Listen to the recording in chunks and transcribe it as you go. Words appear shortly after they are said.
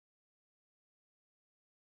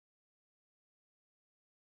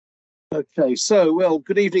Okay, well,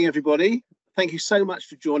 good evening, everybody. Thank you so much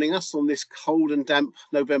for joining us on this cold and damp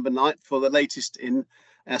November night for the latest in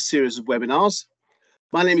our series of webinars.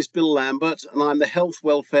 My name is Bill Lambert, and I'm the Health,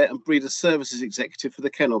 Welfare and Breeder Services Executive for the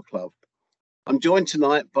Kennel Club. I'm joined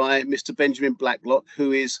tonight by Mr. Benjamin Blacklock,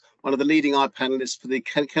 who is one of the leading eye panelists for the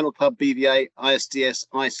Kennel Club BVA ISDS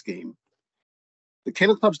Eye Scheme. The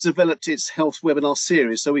Kennel Club's developed its health webinar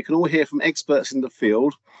series so we can all hear from experts in the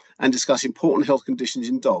field and discuss important health conditions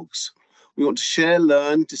in dogs. We want to share,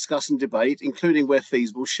 learn, discuss and debate, including where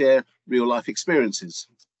feasible, share real-life experiences.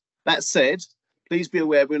 That said, please be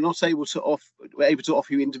aware we're not able to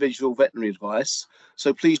offer you individual veterinary advice,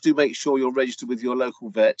 so please do make sure you're registered with your local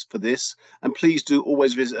vet for this, and please do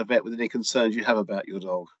always visit a vet with any concerns you have about your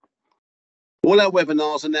dog. All our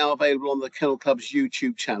webinars are now available on the Kennel Club's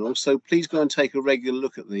YouTube channel, so please go and take a regular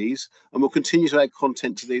look at these, and we'll continue to add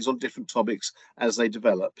content to these on different topics as they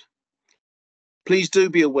develop. Please do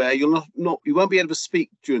be aware you won't be able to speak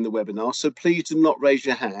during the webinar, so please do not raise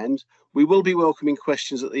your hand. We will be welcoming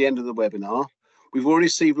questions at the end of the webinar. We've already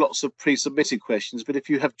received lots of pre-submitted questions, but if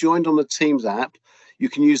you have joined on the Teams app, you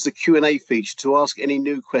can use the Q&A feature to ask any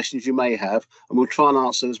new questions you may have, and we'll try and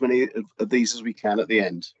answer as many of these as we can at the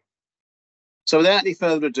end. So without any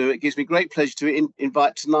further ado, it gives me great pleasure to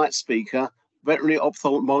invite tonight's speaker, veterinary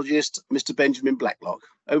ophthalmologist, Mr. Benjamin Blacklock.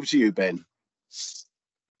 Over to you, Ben.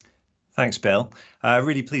 Thanks, Bill.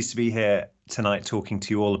 Really pleased to be here tonight talking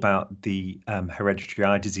to you all about the hereditary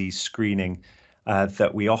eye disease screening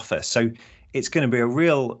that we offer. So it's going to be a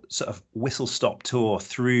real sort of whistle-stop tour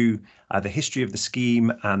through the history of the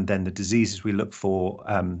scheme and then the diseases we look for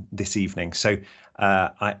this evening. So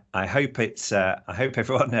I hope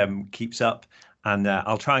everyone keeps up, and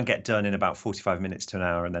I'll try and get done in about 45 minutes to an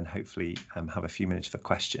hour, and then hopefully have a few minutes for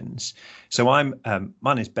questions. So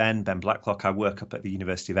my name's Ben Blacklock. I work up at the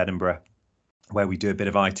University of Edinburgh, where we do a bit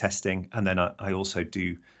of eye testing, and then I also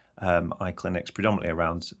do eye clinics predominantly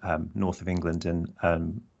around north of England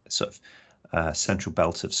and sort of central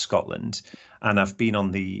belt of Scotland. And I've been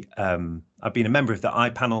on the I've been a member of the eye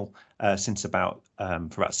panel since for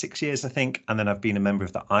about 6 years, I think, and then I've been a member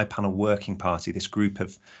of the eye panel working party, this group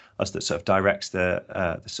of us that sort of directs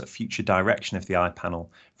the sort of future direction of the eye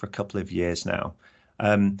panel, for a couple of years now.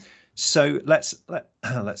 So let's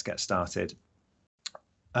get started.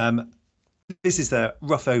 This is the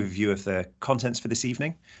rough overview of the contents for this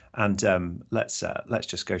evening, and let's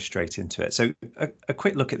just go straight into it. So a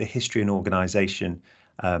quick look at the history and organisation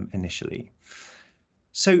initially.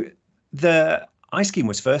 So the eye scheme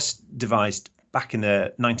was first devised back in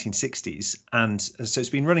the 1960s, and so it's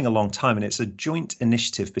been running a long time, and it's a joint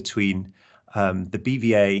initiative between the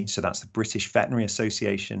BVA, so that's the British Veterinary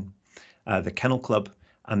Association, the Kennel Club,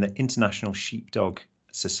 and the International Sheepdog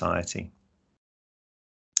Society.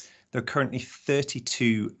 There are currently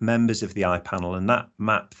 32 members of the eye panel, and that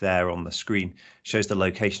map there on the screen shows the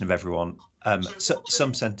location of everyone. So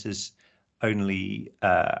some centres only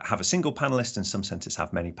have a single panellist, and some centres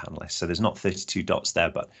have many panellists. So there's not 32 dots there,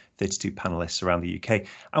 but 32 panellists around the UK,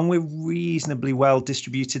 and we're reasonably well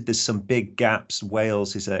distributed. There's some big gaps.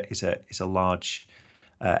 Wales is a large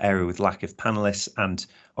area with lack of panellists, and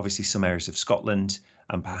obviously some areas of Scotland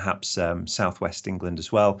and perhaps southwest England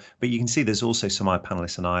as well. But you can see there's also some eye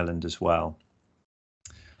panellists in Ireland as well.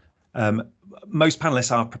 Most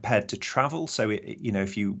panellists are prepared to travel. So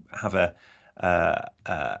if you have a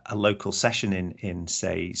local session in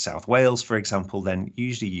say South Wales, for example, then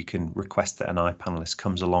usually you can request that an eye panellist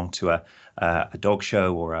comes along to a dog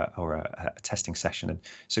show or a testing session. And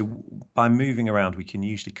so by moving around, we can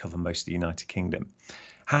usually cover most of the United Kingdom.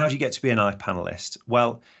 How do you get to be an eye panellist?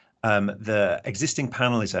 Well, the existing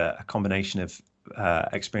panel is a combination of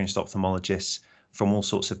experienced ophthalmologists from all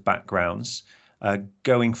sorts of backgrounds.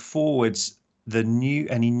 Going forwards,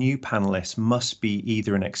 any new panelist must be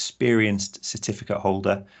either an experienced certificate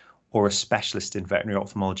holder or a specialist in veterinary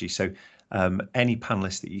ophthalmology. So any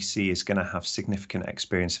panelist that you see is going to have significant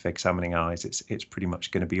experience of examining eyes. It's pretty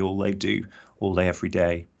much going to be all they do all day, every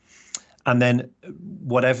day. And then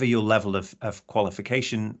whatever your level of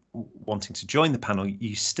qualification wanting to join the panel,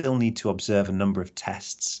 you still need to observe a number of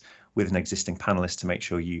tests with an existing panelist to make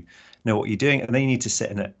sure you know what you're doing. And then you need to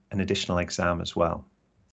sit in an additional exam as well.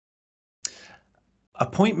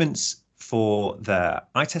 Appointments for the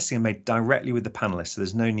eye testing are made directly with the panelist. So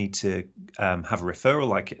there's no need to have a referral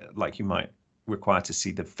like you might require to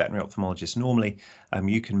see the veterinary ophthalmologist normally.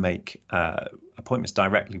 You can make appointments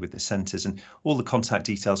directly with the centres, and all the contact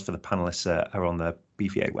details for the panellists are on the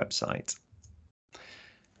BVA website.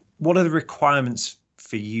 What are the requirements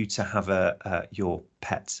for you to have your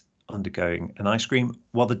pet undergoing an eye screen?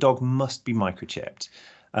 Well, the dog must be microchipped.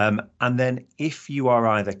 And then if you are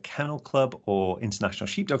either Kennel Club or International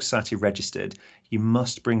Sheepdog Society registered, you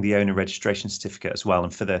must bring the owner registration certificate as well.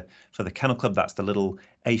 And for the Kennel Club, that's the little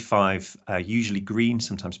A5, usually green,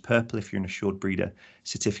 sometimes purple if you're an assured breeder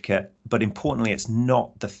certificate. But importantly, it's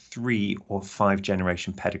not the 3 or 5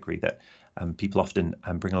 generation pedigree that people often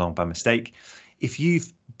bring along by mistake. If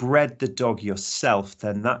you've bred the dog yourself,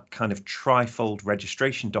 then that kind of trifold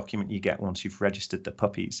registration document you get once you've registered the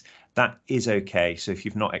puppies, that is okay. So if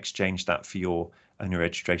you've not exchanged that for your owner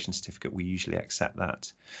registration certificate, we usually accept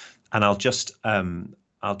that. And I'll just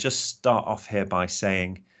start off here by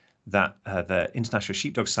saying that the International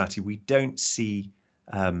Sheepdog Society, we don't see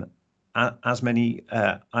as many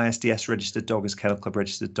ISDS registered dog as Kennel Club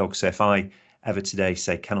registered dogs. So if I ever today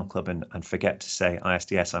say Kennel Club and forget to say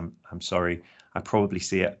ISDS, I'm sorry. I probably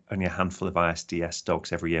see only a handful of ISDS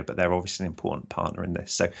dogs every year, but they're obviously an important partner in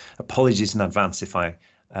this. So apologies in advance if I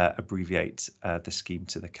abbreviate the scheme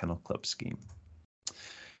to the Kennel Club scheme.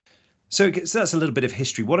 So that's a little bit of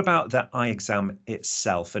history. What about the eye exam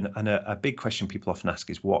itself? And a big question people often ask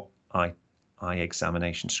is, what eye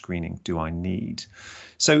examination screening do I need?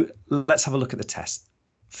 So let's have a look at the test.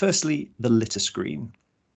 Firstly, the litter screen.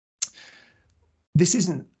 This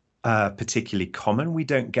isn't particularly common. We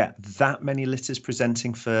don't get that many litters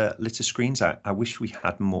presenting for litter screens. I wish we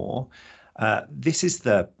had more. This is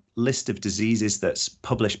the list of diseases that's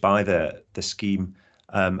published by the scheme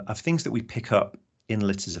of things that we pick up in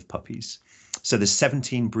litters of puppies. So there's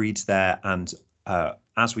 17 breeds there, and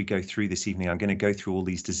as we go through this evening, I'm going to go through all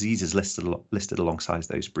these diseases listed alongside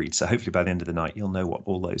those breeds. So hopefully by the end of the night, you'll know what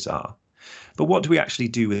all those are. But what do we actually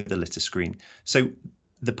do with the litter screen? So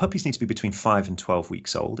the puppies need to be between 5 and 12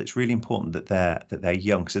 weeks old. It's really important that they're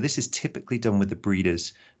young. So this is typically done with the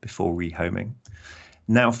breeders before rehoming.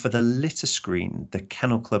 Now, for the litter screen, the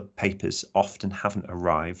Kennel Club papers often haven't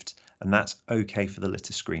arrived, and that's okay for the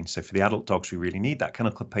litter screen. So for the adult dogs, we really need that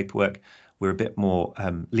Kennel Club paperwork. We're a bit more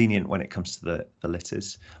lenient when it comes to the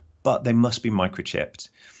litters, but they must be microchipped.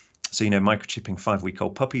 So, microchipping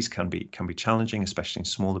 5-week-old puppies can be challenging, especially in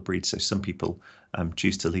smaller breeds. So some people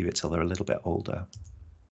choose to leave it till they're a little bit older.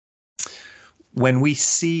 When we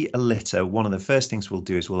see a litter, one of the first things we'll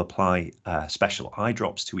do is we'll apply special eye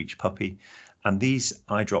drops to each puppy. And these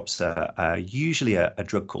eye drops are usually a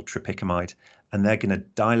drug called tropicamide, and they're going to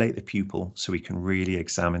dilate the pupil so we can really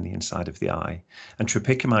examine the inside of the eye. And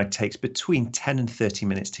tropicamide takes between 10 and 30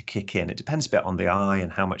 minutes to kick in. It depends a bit on the eye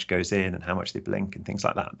and how much goes in and how much they blink and things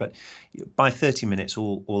like that. But by 30 minutes,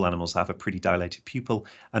 all animals have a pretty dilated pupil,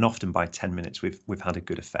 and often by 10 minutes, we've had a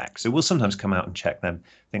good effect. So we'll sometimes come out and check them,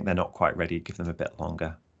 think they're not quite ready, give them a bit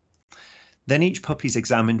longer. Then each puppy's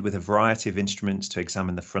examined with a variety of instruments to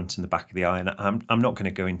examine the front and the back of the eye. And I'm not going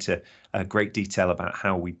to go into great detail about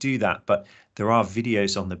how we do that, but there are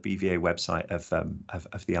videos on the BVA website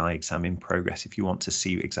of the eye exam in progress if you want to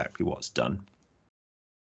see exactly what's done.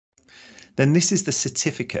 Then this is the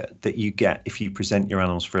certificate that you get if you present your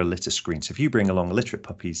animals for a litter screen. So if you bring along a litter of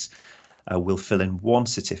puppies, we'll fill in one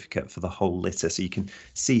certificate for the whole litter. So you can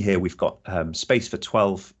see here we've got space for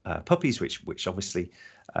 12 puppies, which obviously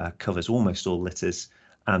covers almost all litters,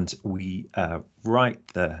 and we write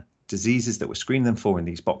the diseases that we're screening them for in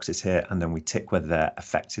these boxes here, and then we tick whether they're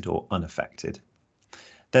affected or unaffected.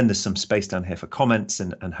 Then there's some space down here for comments,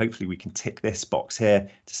 and hopefully we can tick this box here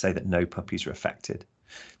to say that no puppies are affected.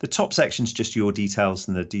 The top section is just your details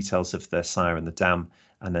and the details of the sire and the dam,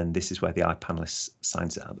 and then this is where the eye panelist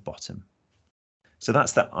signs it at the bottom. So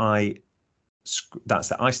that's the eye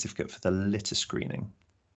certificate for the litter screening.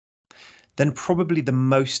 Then probably the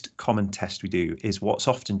most common test we do is what's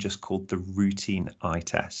often just called the routine eye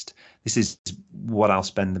test. This is what I'll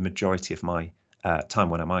spend the majority of my time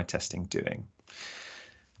when I'm eye testing doing.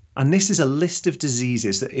 And this is a list of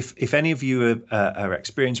diseases that if any of you are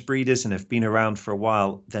experienced breeders and have been around for a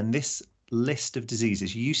while, then this list of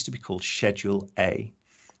diseases used to be called Schedule A.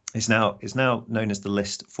 It's now known as the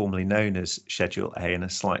list formerly known as Schedule A, in a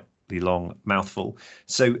slightly long mouthful.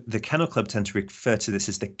 So the Kennel Club tend to refer to this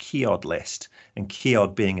as the KIOD list, and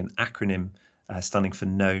KIOD being an acronym standing for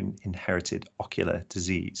Known Inherited Ocular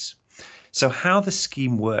Disease. So how the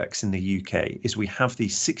scheme works in the UK is we have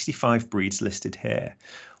these 65 breeds listed here,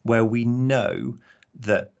 where we know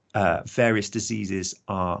that various diseases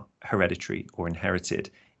are hereditary or inherited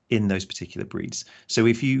in those particular breeds. So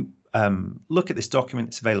if you look at this document,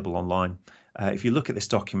 it's available online. If you look at this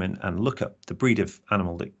document and look up the breed of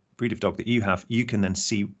dog that you have, you can then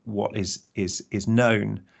see what is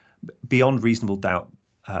known beyond reasonable doubt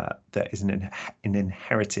that is an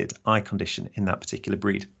inherited eye condition in that particular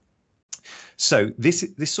breed. So this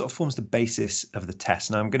sort of forms the basis of the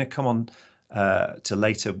test. Now I'm going to come on to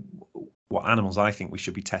later what animals I think we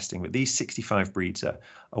should be testing, but these 65 breeds are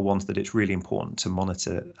ones that it's really important to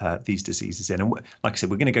monitor these diseases in. And like I said,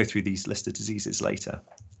 we're going to go through these list of diseases later.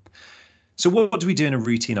 So what do we do in a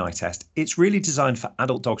routine eye test? It's really designed for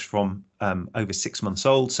adult dogs from over 6 months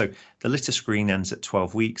old. So the litter screen ends at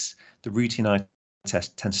 12 weeks. The routine eye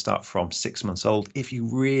test tends to start from 6 months old. If you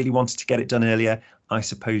really wanted to get it done earlier, I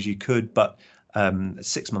suppose you could, but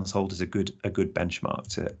 6 months old is a good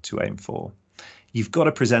benchmark to aim for. You've got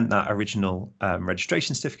to present that original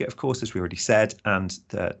registration certificate, of course, as we already said, and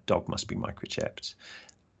the dog must be microchipped.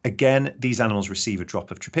 Again, these animals receive a drop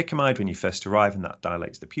of tropicamide when you first arrive, and that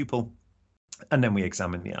dilates the pupil. And then we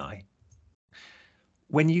examine the eye.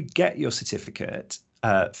 When you get your certificate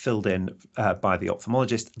filled in by the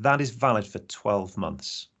ophthalmologist, that is valid for 12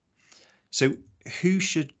 months. So who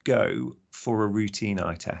should go for a routine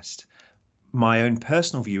eye test? My own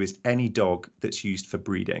personal view is any dog that's used for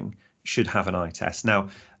breeding should have an eye test. Now,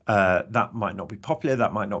 that might not be popular,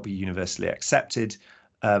 that might not be universally accepted.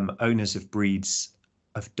 Owners of breeds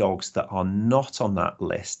of dogs that are not on that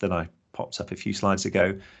list that I popped up a few slides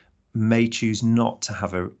ago may choose not to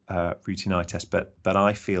have a routine eye test, but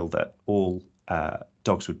I feel that all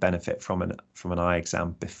dogs would benefit from an eye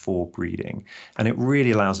exam before breeding, and it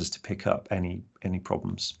really allows us to pick up any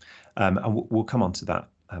problems. And we'll come on to that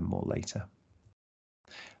more later.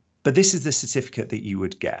 But this is the certificate that you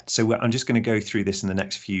would get. So I'm just going to go through this in the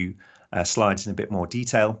next few slides in a bit more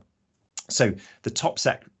detail. So the top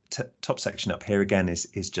section up here again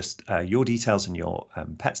is just your details and your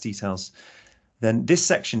pet's details. Then this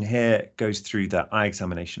section here goes through the eye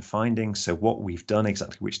examination findings. So what we've done,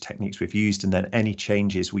 exactly which techniques we've used, and then any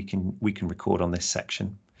changes we can record on this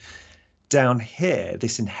section. Down here,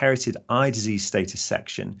 this inherited eye disease status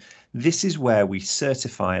section, this is where we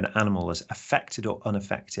certify an animal as affected or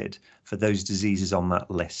unaffected for those diseases on that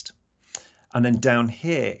list. And then down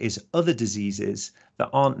here is other diseases that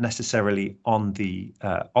aren't necessarily on the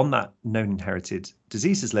on that known inherited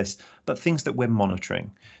diseases list, but things that we're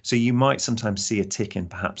monitoring. So you might sometimes see a tick in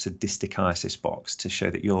perhaps a distichiasis box to show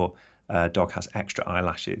that your dog has extra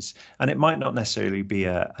eyelashes, and it might not necessarily be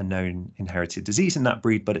a known inherited disease in that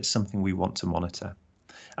breed, but it's something we want to monitor.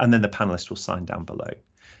 And then the panelist will sign down below.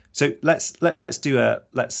 So let's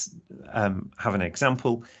have an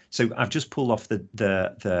example. So I've just pulled off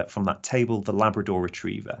the from that table the Labrador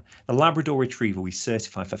Retriever. The Labrador Retriever we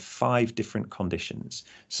certify for 5 different conditions.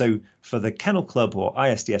 So for the Kennel Club or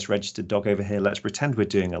ISDS registered dog over here, let's pretend we're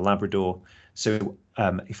doing a Labrador. So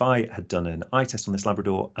if I had done an eye test on this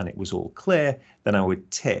Labrador and it was all clear, then I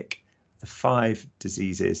would tick the 5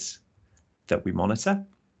 diseases that we monitor.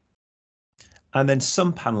 And then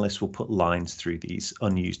some panelists will put lines through these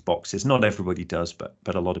unused boxes. Not everybody does, but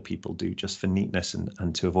a lot of people do, just for neatness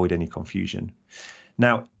and to avoid any confusion.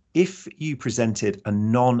 Now, if you presented a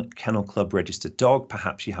non-Kennel Club registered dog,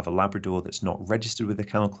 perhaps you have a Labrador that's not registered with the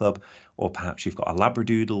Kennel Club, or perhaps you've got a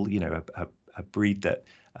Labradoodle, you know, a breed that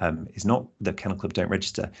is not, the Kennel Club don't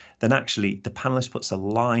register, then actually the panelist puts a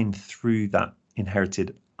line through that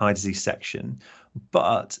inherited eye disease section,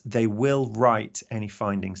 but they will write any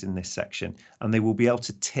findings in this section and they will be able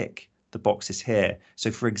to tick the boxes here. So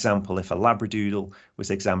for example, if a Labradoodle was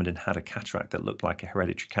examined and had a cataract that looked like a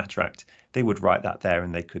hereditary cataract, they would write that there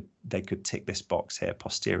and they could tick this box here,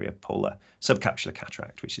 posterior polar subcapsular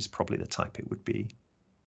cataract, which is probably the type it would be.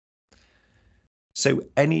 So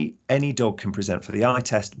any dog can present for the eye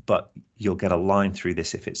test, but you'll get a line through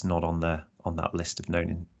this if it's not on that list of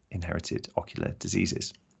known inherited ocular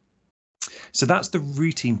diseases. So that's the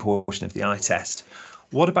routine portion of the eye test.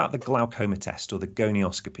 What about the glaucoma test or the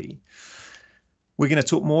gonioscopy? We're going to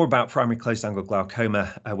talk more about primary closed-angle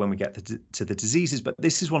glaucoma when we get to the diseases, but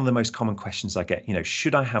this is one of the most common questions I get. You know,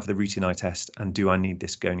 should I have the routine eye test and do I need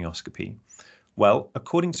this gonioscopy? Well,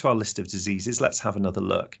 according to our list of diseases, let's have another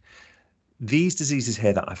look. These diseases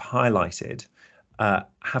here that I've highlighted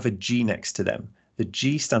have a G next to them. The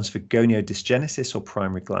G stands for goniodysgenesis or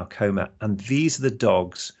primary glaucoma, and these are the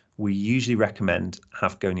dogs we usually recommend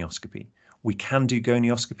have gonioscopy. We can do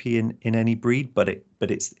gonioscopy in any breed, but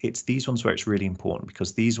it's these ones where it's really important,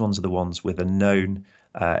 because these ones are the ones with a known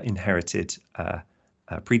inherited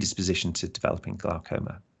predisposition to developing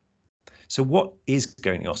glaucoma. So what is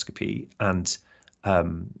gonioscopy and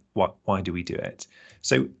why do we do it?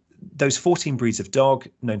 So those 14 breeds of dog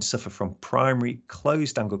known to suffer from primary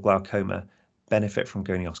closed-angle glaucoma benefit from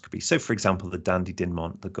gonioscopy. So for example, the Dandy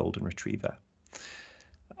Dinmont, the Golden Retriever.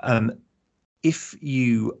 If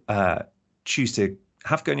you choose to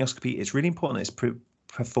have gonioscopy, it's really important that it's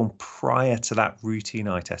performed prior to that routine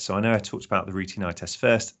eye test. So I know I talked about the routine eye test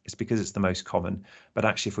first. It's because it's the most common, but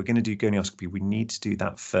actually if we're going to do gonioscopy, we need to do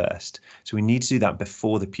that first. So we need to do that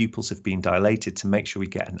before the pupils have been dilated to make sure we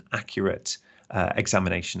get an accurate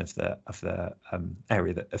examination of the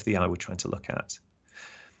area of the eye we're trying to look at.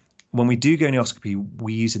 When we do gonioscopy,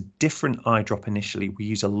 we use a different eye drop initially. We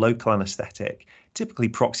use a local anesthetic, typically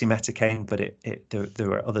proximethicane, but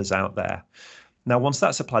there are others out there. Now, once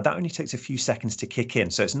that's applied, that only takes a few seconds to kick in.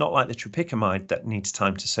 So it's not like the tropicamide that needs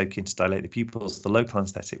time to soak in to dilate the pupils. The local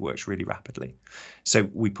anesthetic works really rapidly. So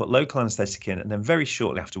we put local anesthetic in, and then very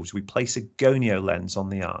shortly afterwards, we place a gonio lens on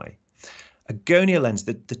the eye. A gonio lens,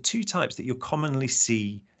 the two types that you'll commonly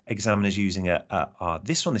see examiners using are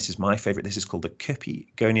this one. This is my favorite. This is called the Cuppy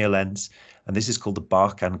gonio lens, and this is called the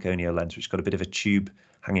Barkan gonio lens, which has got a bit of a tube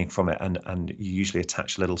hanging from it, and you usually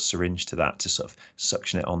attach a little syringe to that to sort of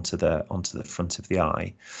suction it onto the front of the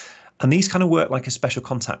eye. And these kind of work like a special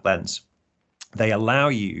contact lens. They allow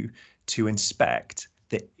you to inspect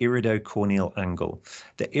the iridocorneal angle.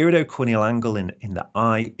 The iridocorneal angle in the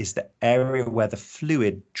eye is the area where the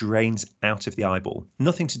fluid drains out of the eyeball.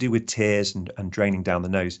 Nothing to do with tears and draining down the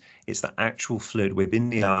nose. It's the actual fluid within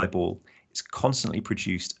the eyeball. It's constantly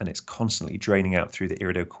produced and it's constantly draining out through the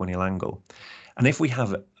iridocorneal angle. And if we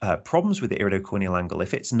have problems with the iridocorneal angle,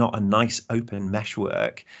 if it's not a nice open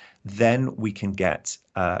meshwork, then we can get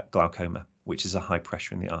glaucoma, which is a high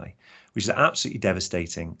pressure in the eye, which is absolutely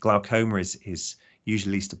devastating. Glaucoma is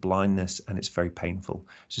usually leads to blindness, and it's very painful.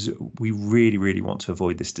 So we really, really want to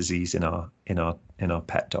avoid this disease in our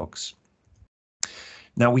pet dogs.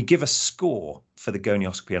 Now, we give a score for the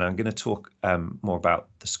gonioscopy, and I'm going to talk more about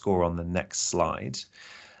the score on the next slide.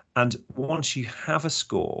 And once you have a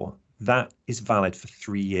score, that is valid for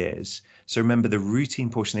 3 years. So remember, the routine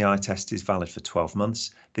portion of the eye test is valid for 12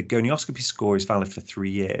 months. The gonioscopy score is valid for 3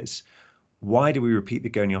 years. Why do we repeat the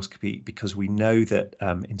gonioscopy? Because we know that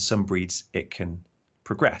in some breeds it can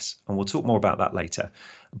progress, and we'll talk more about that later.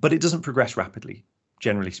 But it doesn't progress rapidly,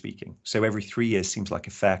 generally speaking. So every 3 years seems like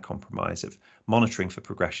a fair compromise of monitoring for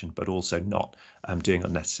progression, but also not doing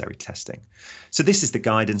unnecessary testing. So this is the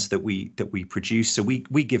guidance that we produce. So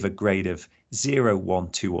we give a grade of 0, 1,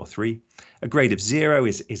 2, or 3. A grade of 0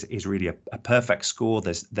 is really a perfect score.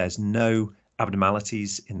 There's no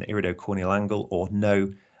abnormalities in the iridocorneal angle, or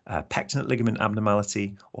no pectinate ligament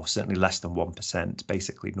abnormality, or certainly less than 1%,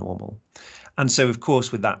 basically normal. And so, of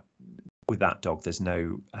course, with that dog, there's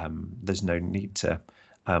no need to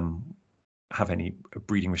have any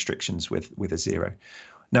breeding restrictions with a 0.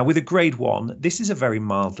 Now, with a grade 1, this is a very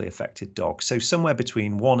mildly affected dog. So somewhere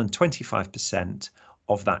between 1 and 25%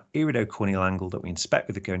 of that iridocorneal angle that we inspect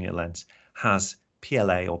with the gonio lens has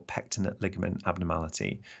PLA, or pectinate ligament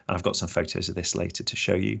abnormality, and I've got some photos of this later to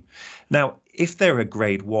show you. Now, if they're a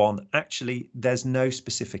grade 1, actually there's no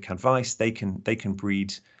specific advice. They can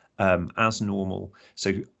breed as normal.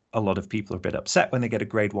 So a lot of people are a bit upset when they get a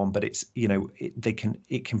grade 1, but it's, you know,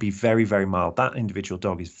 it can be very, very mild. That individual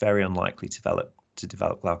dog is very unlikely to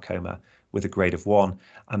develop glaucoma with a grade of 1,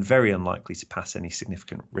 and very unlikely to pass any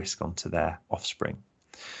significant risk on to their offspring.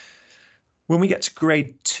 When we get to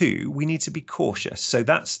grade 2, we need to be cautious. So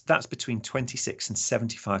that's between 26 and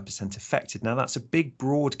 75% affected. Now, that's a big,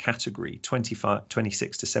 broad category,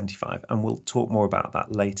 26 to 75, and we'll talk more about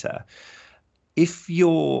that later. If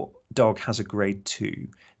your dog has a grade 2,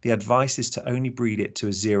 the advice is to only breed it to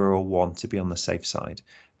a 0 or 1 to be on the safe side.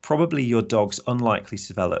 Probably your dog's unlikely to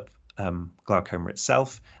develop glaucoma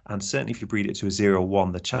itself, and certainly if you breed it to a 0 or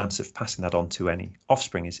 1, the chance of passing that on to any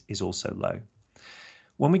offspring is also low.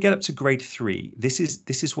 When we get up to grade 3, this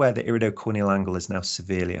is where the iridocorneal angle is now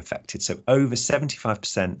severely affected. So over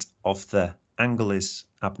 75% of the angle is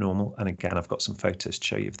abnormal. And again, I've got some photos to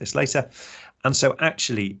show you of this later. And so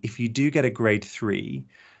actually, if you do get a grade 3,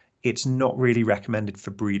 it's not really recommended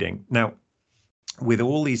for breeding. Now, with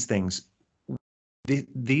all these things,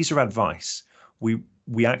 these are advice.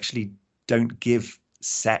 We actually don't give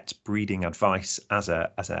set breeding advice as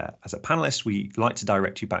a panelist. We like to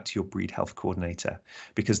direct you back to your breed health coordinator,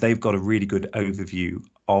 because they've got a really good overview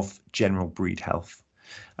of general breed health.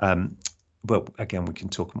 But again, we can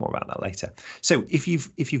talk more about that later. So if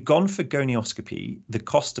you've gone for gonioscopy, the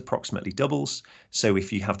cost approximately doubles. So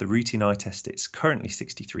if you have the routine eye test, it's currently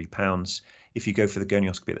 £63. If you go for the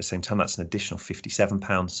gonioscopy at the same time, that's an additional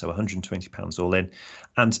 £57, so £120 all in.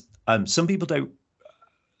 And some people don't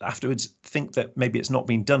afterwards think that maybe it's not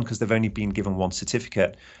been done because they've only been given one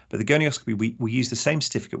certificate. But the gonioscopy, we use the same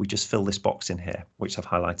certificate. We just fill this box in here, which I've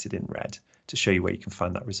highlighted in red to show you where you can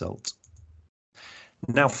find that result.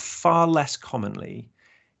 Now, far less commonly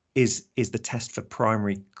is the test for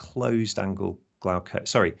primary closed angle glaucoma,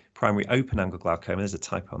 sorry, primary open angle glaucoma. There's a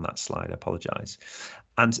typo on that slide, I apologize.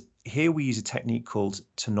 And here we use a technique called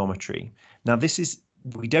tonometry. Now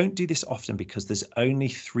we don't do this often because there's only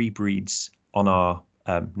 3 breeds on our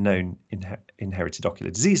known inherited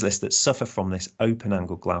ocular disease list that suffer from this open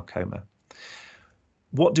angle glaucoma.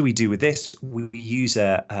 What do we do with this? We use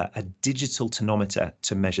a digital tonometer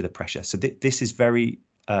to measure the pressure. So this is very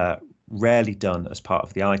rarely done as part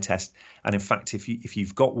of the eye test. And in fact, if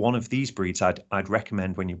you've got one of these breeds, I'd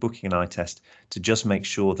recommend when you're booking an eye test to just make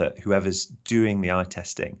sure that whoever's doing the eye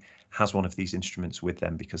testing has one of these instruments with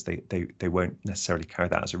them, because they won't necessarily carry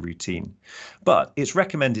that as a routine. But it's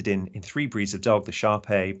recommended in 3 breeds of dog: the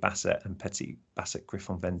Shar-Pei, Basset, and Petit Basset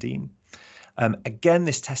Griffon Vendine. Again,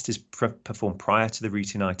 this test is performed prior to the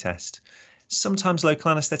routine eye test. Sometimes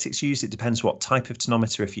local anaesthetics used. It depends what type of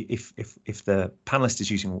tonometer. If the panelist is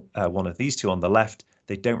using one of these 2 on the left,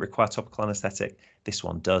 they don't require topical anaesthetic. This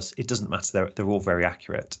one does. It doesn't matter. They're all very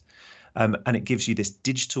accurate. And it gives you this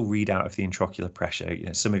digital readout of the intraocular pressure.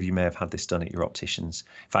 Some of you may have had this done at your opticians.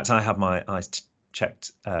 In fact, I had my eyes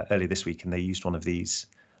checked earlier this week, and they used one of these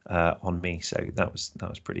on me. So that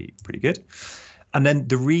was pretty good. And then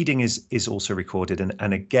the reading is also recorded,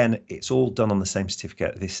 and again, it's all done on the same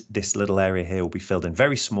certificate. This little area here will be filled in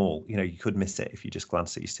very small. You could miss it if you just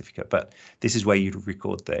glance at your certificate, but this is where you'd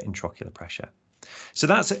record the intraocular pressure. So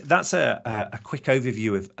that's a quick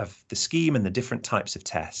overview of the scheme and the different types of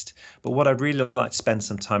test. But what I'd really like to spend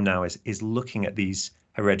some time now is looking at these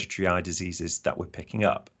hereditary eye diseases that we're picking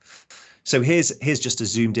up. So here's just a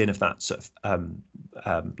zoomed in of that sort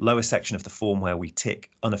of lower section of the form where we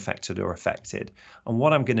tick unaffected or affected. And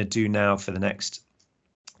what I'm going to do now for the next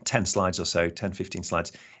 10 slides or so, 10, 15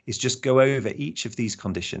 slides, is just go over each of these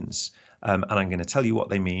conditions. And I'm going to tell you what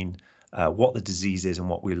they mean, what the disease is, and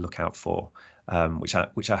what we look out for, which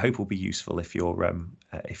I hope will be useful if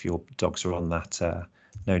your dogs are on that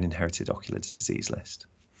known inherited ocular disease list.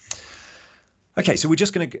 Okay, so we're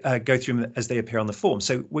just going to go through them as they appear on the form.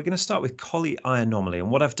 So we're going to start with collie eye anomaly. And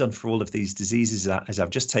what I've done for all of these diseases is I've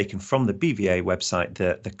just taken from the BVA website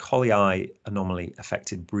the collie eye anomaly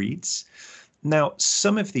affected breeds. Now,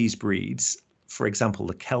 some of these breeds, for example,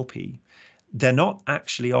 the Kelpie, they're not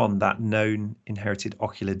actually on that known inherited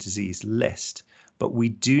ocular disease list, but we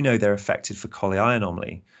do know they're affected for collie eye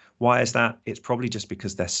anomaly. Why is that? It's probably just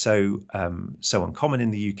because they're so uncommon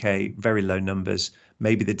in the UK, very low numbers.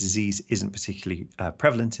 Maybe the disease isn't particularly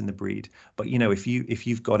prevalent in the breed, but if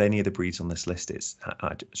you've got any of the breeds on this list,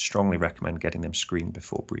 I'd strongly recommend getting them screened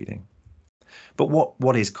before breeding. But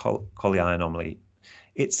what is collie eye anomaly?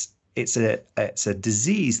 It's a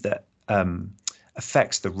disease that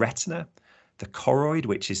affects the retina, the choroid,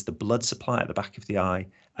 which is the blood supply at the back of the eye,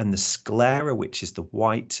 and the sclera, which is the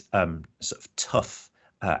white sort of tough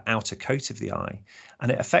outer coat of the eye,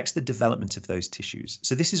 and it affects the development of those tissues.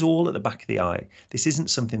 So this is all at the back of the eye. This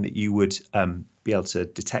isn't something that you would be able to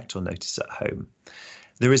detect or notice at home.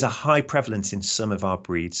 There is a high prevalence in some of our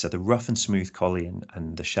breeds. So the rough and smooth collie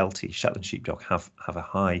and the Shetland sheepdog have a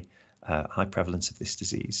high prevalence of this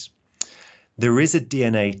disease. There is a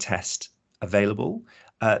DNA test available.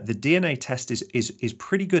 The DNA test is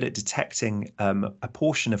pretty good at detecting a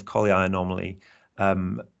portion of collie eye anomaly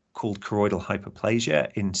called choroidal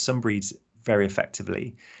hyperplasia in some breeds very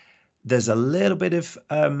effectively. There's a little bit of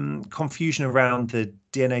confusion around the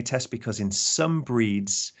DNA test because in some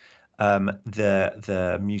breeds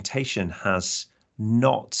the mutation has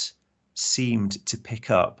not seemed to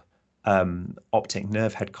pick up optic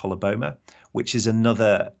nerve head coloboma, which is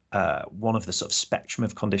another one of the sort of spectrum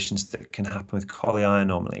of conditions that can happen with collie eye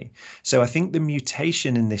anomaly. So I think the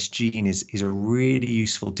mutation in this gene is a really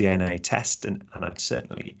useful DNA test, and I'd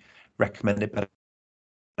certainly recommend it, but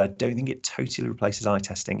I don't think it totally replaces eye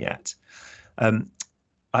testing yet.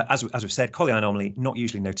 As we've said, collie eye anomaly not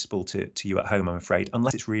usually noticeable to you at home, I'm afraid,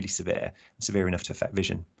 unless it's really severe enough to affect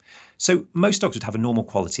vision. So most dogs would have a normal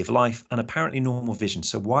quality of life and apparently normal vision.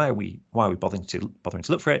 So why are we bothering to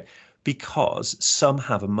look for it? Because some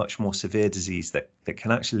have a much more severe disease that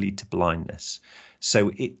can actually lead to blindness.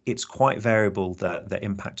 So it's quite variable, the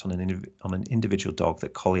impact on an individual dog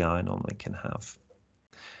that collie eye anomaly can have.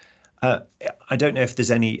 I don't know if there's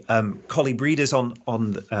any collie breeders on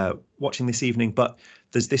watching this evening, but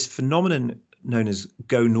there's this phenomenon known as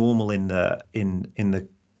go normal in the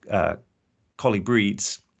collie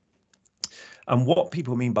breeds. And what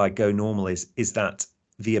people mean by go normal is that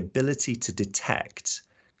the ability to detect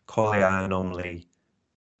collie eye anomaly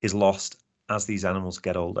is lost as these animals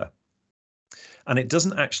get older. And it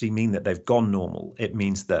doesn't actually mean that they've gone normal. It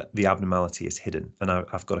means that the abnormality is hidden. And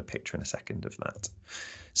I've got a picture in a second of that.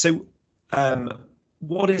 So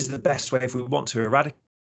what is the best way if we want to eradicate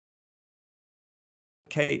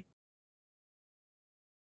eradicate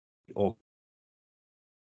or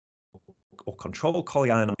control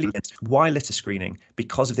collie eye anomaly. Why litter screening?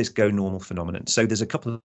 Because of this go normal phenomenon. So there's a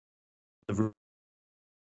couple of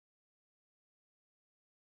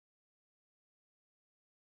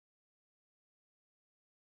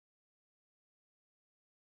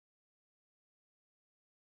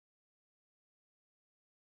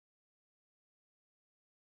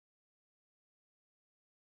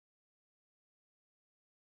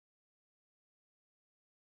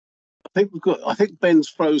I think Ben's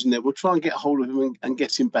frozen there. We'll try and get hold of him and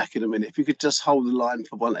get him back in a minute. If you could just hold the line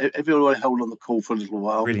for one, everyone hold on the call for a little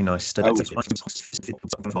while. Really nice study.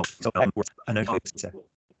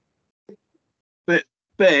 But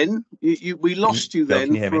Ben, we lost you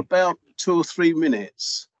then for about 2 or 3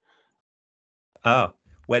 minutes. Oh,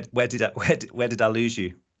 where did I lose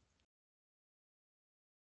you?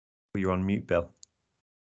 You're on mute, Bill.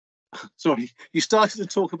 Sorry, you started to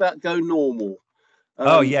talk about go normal.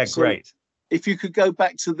 Oh yeah, so great. If you could go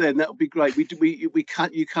back to then, that would be great. You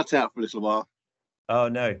cut out for a little while. Oh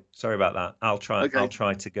no, sorry about that. I'll try. Okay. I'll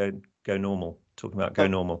try to go normal. Talking about go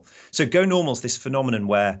normal. So go normal is this phenomenon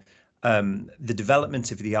where the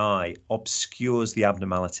development of the eye obscures the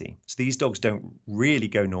abnormality. So these dogs don't really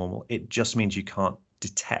go normal. It just means you can't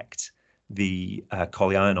detect the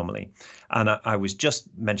collie eye anomaly. And I was just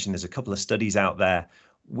mentioning there's a couple of studies out there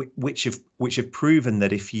which have proven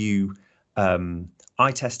that if you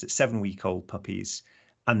eye test at 7-week-old puppies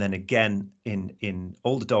and then again in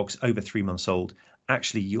older dogs over 3 months old,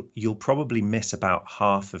 actually you'll probably miss about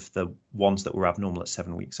half of the ones that were abnormal at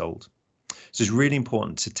 7 weeks old. So it's really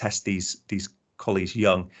important to test these collies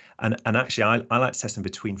young, and actually I like to test them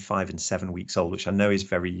between 5 and 7 weeks old, which I know is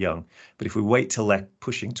very young, but if we wait till they're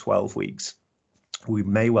pushing 12 weeks, we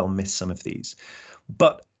may well miss some of these.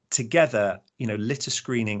 But together, litter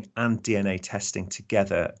screening and DNA testing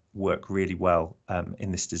together work really well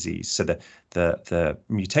in this disease. So the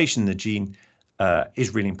mutation in the gene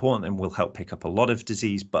is really important and will help pick up a lot of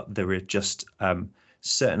disease, but there are just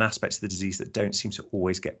certain aspects of the disease that don't seem to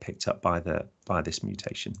always get picked up by this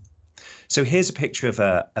mutation. So here's a picture of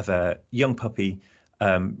a young puppy,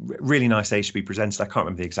 really nice age to be presented. I can't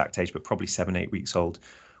remember the exact age, but probably 7-8 weeks old,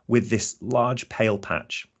 with this large pale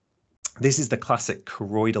patch. This is the classic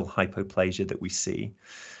choroidal hypoplasia that we see.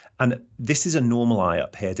 And this is a normal eye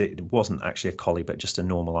up here. It wasn't actually a collie, but just a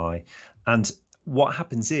normal eye. And what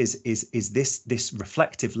happens is this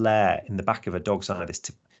reflective layer in the back of a dog's eye,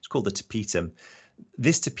 it's called the tapetum.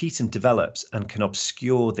 This tapetum develops and can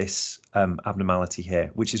obscure this abnormality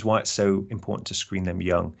here, which is why it's so important to screen them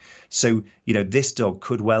young. So, this dog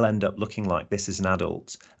could well end up looking like this as an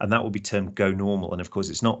adult, and that will be termed go normal. And of course,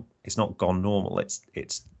 it's not gone normal.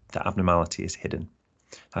 It's the abnormality is hidden.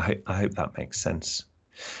 I hope that makes sense.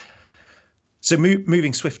 So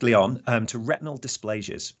moving swiftly on to retinal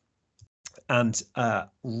dysplasias. And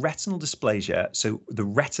retinal dysplasia, so the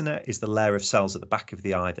retina is the layer of cells at the back of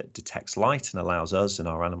the eye that detects light and allows us and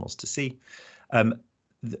our animals to see. The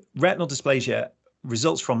retinal dysplasia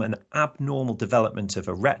results from an abnormal development of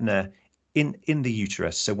a retina in the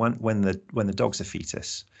uterus. So when the dog's a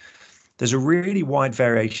fetus, there's a really wide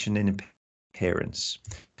variation in appearance.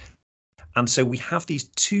 And so we have these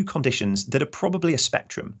two conditions that are probably a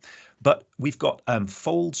spectrum, but we've got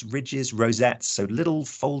folds, ridges, rosettes, so little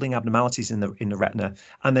folding abnormalities in the retina,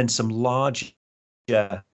 and then some large,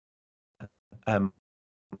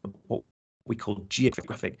 what we call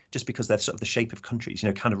geographic, just because they're sort of the shape of countries,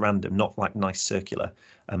 kind of random, not like nice circular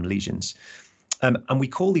lesions. And we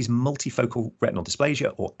call these multifocal retinal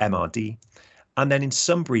dysplasia, or MRD. And then in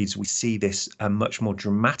some breeds, we see this much more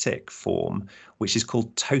dramatic form, which is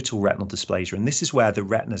called total retinal dysplasia. And this is where the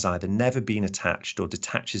retina's either never been attached or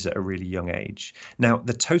detaches at a really young age. Now,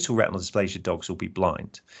 the total retinal dysplasia dogs will be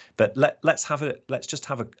blind, but let's just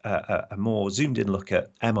have a more zoomed in look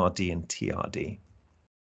at MRD and TRD.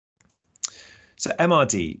 So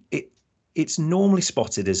MRD, it's normally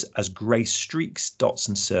spotted as grey streaks, dots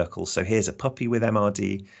and circles. So here's a puppy with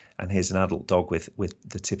MRD and here's an adult dog with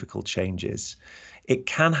the typical changes. It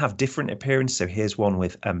can have different appearance. So here's one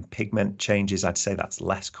with pigment changes. I'd say that's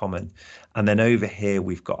less common. And then over here,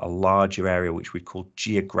 we've got a larger area, which we call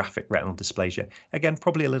geographic retinal dysplasia. Again,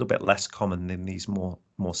 probably a little bit less common than these more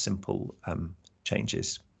simple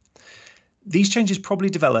changes. These changes probably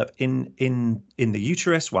develop in the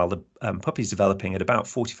uterus while the puppy's developing at about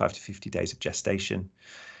 45 to 50 days of gestation.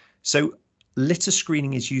 So litter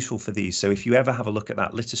screening is useful for these. So if you ever have a look at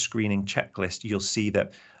that litter screening checklist, you'll see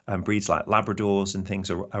that breeds like Labradors and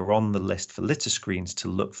things are on the list for litter screens to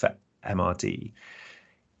look for MRD.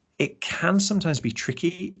 It can sometimes be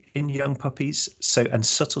tricky in young puppies, and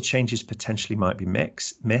subtle changes potentially might be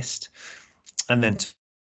missed. And then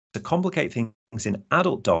to complicate things in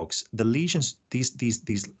adult dogs, the lesions,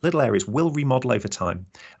 these little areas will remodel over time.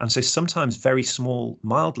 And so sometimes very small,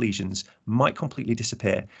 mild lesions might completely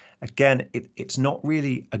disappear. Again, it's not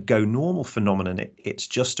really a go normal phenomenon. It's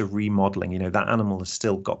just a remodeling. That animal has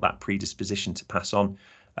still got that predisposition to pass on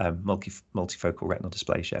multifocal retinal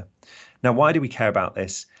dysplasia. Now, why do we care about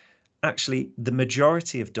this? Actually, the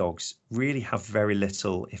majority of dogs really have very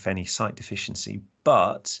little, if any, sight deficiency,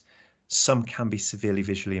 but some can be severely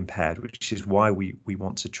visually impaired, which is why we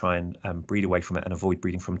want to try and breed away from it and avoid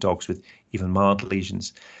breeding from dogs with even mild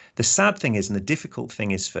lesions. The sad thing is, and the difficult thing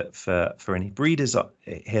is for any breeders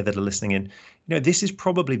here that are listening in, this is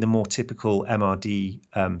probably the more typical MRD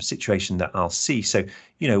situation that I'll see. So,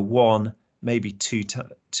 1, maybe 2,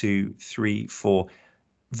 3, 4,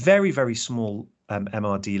 very, very small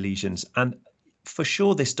MRD lesions. And for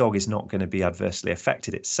sure, this dog is not going to be adversely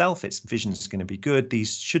affected itself. Its vision is going to be good.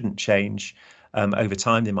 These shouldn't change over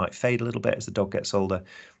time. They might fade a little bit as the dog gets older.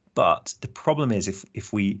 But the problem is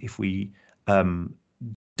if we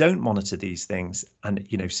don't monitor these things, and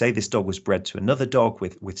say this dog was bred to another dog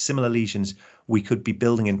with similar lesions, we could be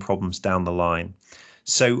building in problems down the line.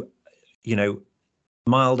 So,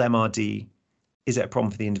 mild MRD, is it a problem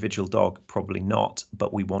for the individual dog? Probably not,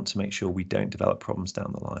 but we want to make sure we don't develop problems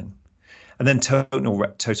down the line. And then total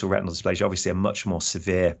retinal dysplasia, obviously a much more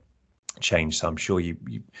severe change. So I'm sure you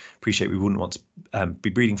appreciate we wouldn't want to be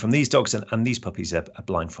breeding from these dogs, and these puppies are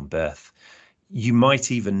blind from birth. You might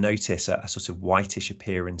even notice a sort of whitish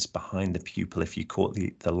appearance behind the pupil if you caught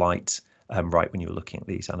the light right when you were looking at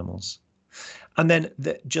these animals. And then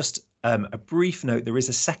just a brief note, there is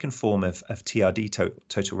a second form of TRD,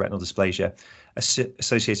 total retinal dysplasia,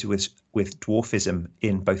 associated with dwarfism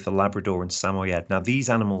in both the Labrador and Samoyed. Now, these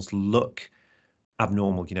animals look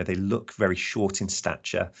abnormal. They look very short in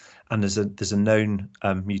stature, and there's a known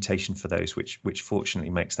mutation for those, which fortunately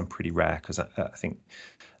makes them pretty rare, because I think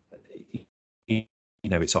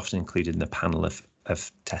it's often included in the panel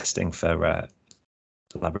of testing for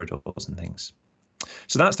Labradors and things.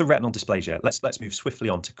 So that's the retinal dysplasia. Let's move swiftly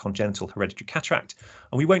on to congenital hereditary cataract,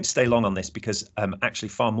 and we won't stay long on this because actually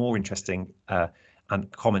far more interesting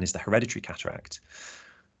and common is the hereditary cataract.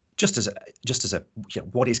 Just as a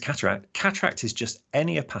what is cataract? Cataract is just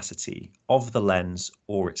any opacity of the lens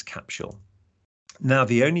or its capsule. Now,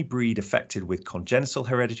 the only breed affected with congenital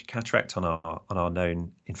hereditary cataract on our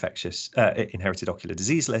known infectious inherited ocular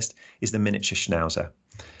disease list is the miniature Schnauzer.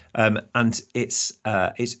 And it's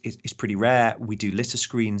pretty rare. We do litter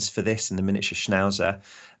screens for this in the miniature Schnauzer.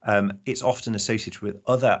 It's often associated with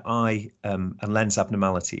other eye and lens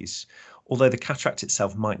abnormalities. Although the cataract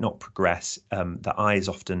itself might not progress, the eyes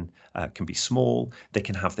often can be small. They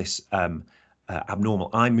can have this abnormal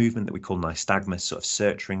eye movement that we call nystagmus, sort of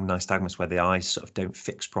searching nystagmus, where the eyes sort of don't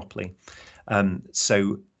fix properly.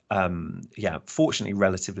 Fortunately,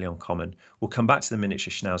 relatively uncommon. We'll come back to the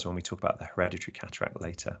miniature Schnauzer when we talk about the hereditary cataract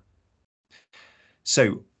later.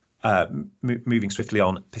 So moving swiftly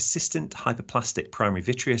on, persistent hyperplastic primary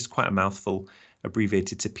vitreous, quite a mouthful,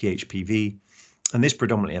 abbreviated to PHPV, and this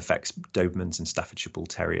predominantly affects Dobermans and Staffordshire Bull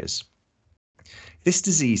Terriers. This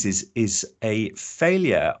disease is a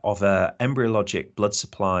failure of an embryologic blood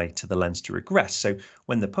supply to the lens to regress. So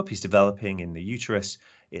when the puppy's developing in the uterus,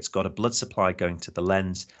 it's got a blood supply going to the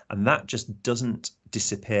lens, and that just doesn't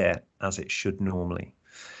disappear as it should normally.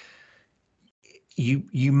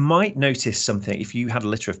 You might notice something if you had a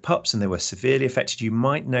litter of pups and they were severely affected. You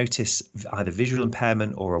might notice either visual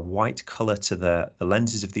impairment or a white color to the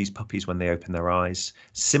lenses of these puppies when they open their eyes,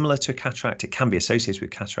 similar to a cataract. It can be associated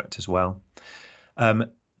with cataract as well.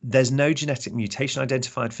 There's no genetic mutation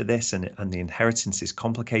identified for this, and the inheritance is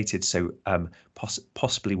complicated, so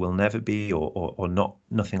possibly will never be, or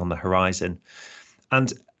nothing on the horizon.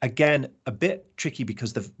 And again, a bit tricky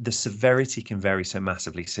because the severity can vary so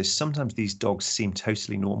massively. So sometimes these dogs seem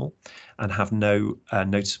totally normal and have no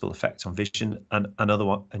noticeable effect on vision, and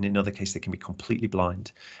in other cases they can be completely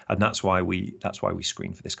blind, and that's why we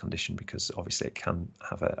screen for this condition, because obviously it can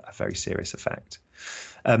have a very serious effect.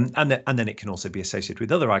 And then it can also be associated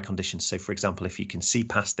with other eye conditions. So, for example, if you can see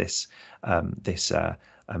past this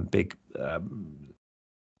big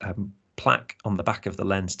plaque on the back of the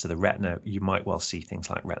lens to the retina, you might well see things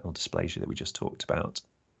like retinal dysplasia that we just talked about.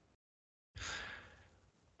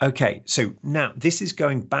 Okay, so now this is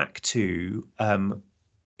going back to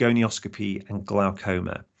gonioscopy and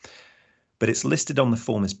glaucoma, but it's listed on the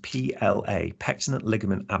form as PLA, pectinent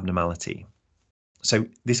ligament abnormality. So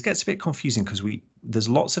this gets a bit confusing because there's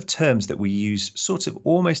lots of terms that we use sort of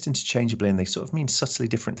almost interchangeably, and they sort of mean subtly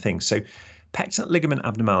different things. So pectinate ligament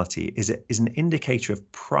abnormality is an indicator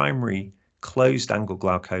of primary closed angle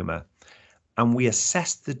glaucoma, and we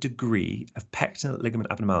assess the degree of pectinate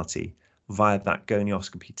ligament abnormality via that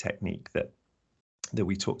gonioscopy technique that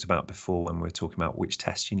we talked about before when we were talking about which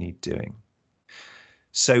tests you need doing.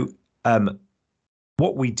 So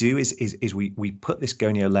what we do is we put this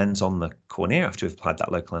gonio lens on the cornea after we've applied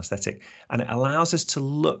that local anesthetic, and it allows us to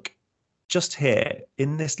look just here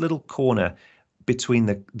in this little corner between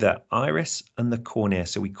the iris and the cornea.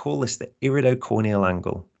 So we call this the iridocorneal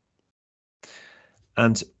angle.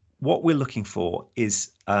 And what we're looking for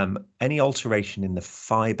is any alteration in the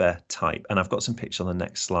fiber type. And I've got some pictures on the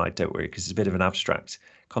next slide, don't worry, because it's a bit of an abstract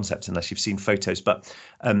concept unless you've seen photos. But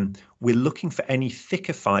we're looking for any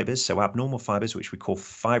thicker fibers, so abnormal fibers, which we call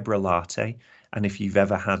fibrillate. And if you've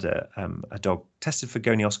ever had a dog tested for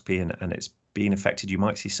gonioscopy and it's been affected, you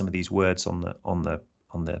might see some of these words on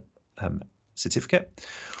the certificate,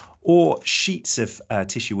 or sheets of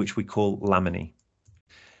tissue, which we call laminae.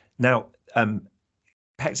 Now,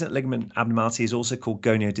 pectinate ligament abnormality is also called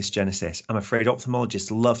goniodysgenesis. I'm afraid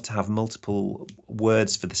ophthalmologists love to have multiple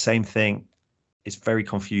words for the same thing. It's very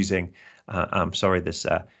confusing. I'm sorry, there's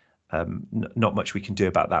not much we can do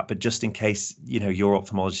about that. But just in case your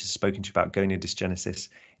ophthalmologist has spoken to you about goniodysgenesis,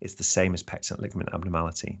 it's the same as pectinate ligament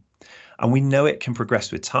abnormality. And we know it can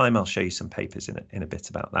progress with time. I'll show you some papers in a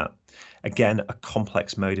bit about that. Again, a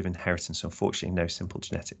complex mode of inheritance. Unfortunately, no simple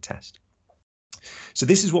genetic test. So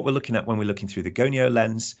this is what we're looking at when we're looking through the gonio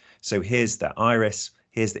lens. So here's the iris,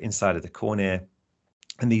 here's the inside of the cornea,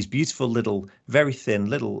 and these beautiful little, very thin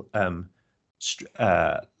little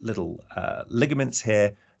ligaments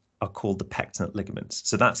here are called the pectinate ligaments.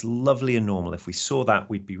 So that's lovely and normal. If we saw that,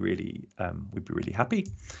 we'd be really happy.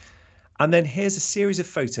 And then here's a series of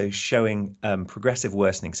photos showing progressive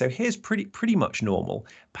worsening. So here's pretty much normal.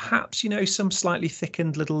 Perhaps some slightly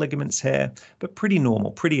thickened little ligaments here, but pretty normal,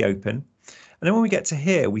 pretty open. And then when we get to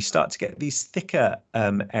here, we start to get these thicker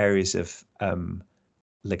areas of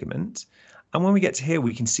ligament. And when we get to here,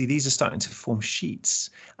 we can see these are starting to form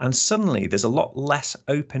sheets. And suddenly there's a lot less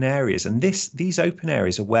open areas. And these open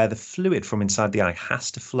areas are where the fluid from inside the eye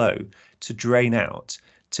has to flow to drain out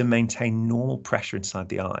to maintain normal pressure inside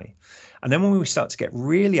the eye. And then when we start to get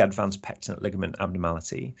really advanced pectinate ligament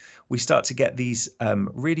abnormality, we start to get these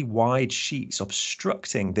really wide sheets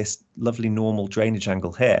obstructing this lovely normal drainage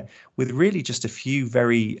angle here, with really just a few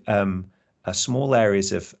very small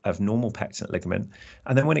areas of normal pectinate ligament.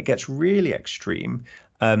 And then when it gets really extreme,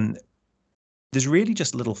 there's really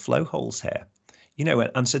just little flow holes here,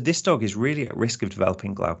 and so this dog is really at risk of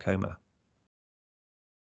developing glaucoma.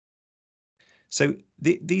 So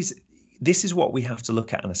this is what we have to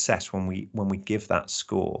look at and assess when we give that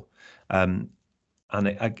score. And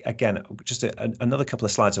again, just another couple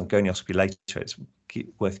of slides on gonioscopy later, it's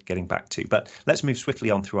worth getting back to. But let's move swiftly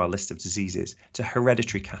on through our list of diseases to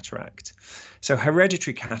hereditary cataract. So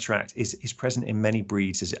hereditary cataract is present in many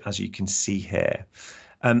breeds, as you can see here.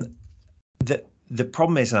 The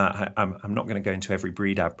problem is, I'm not going to go into every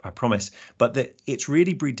breed, I promise, but it's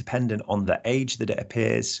really breed dependent on the age that it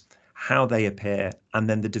appears, how they appear, and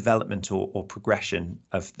then the development or progression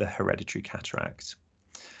of the hereditary cataract.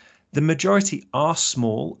 The majority are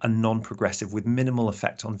small and non-progressive with minimal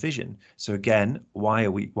effect on vision. So again, why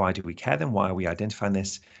do we care then? Why are we identifying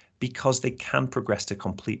this? Because they can progress to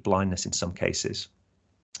complete blindness in some cases.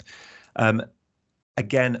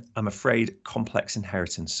 Again, I'm afraid complex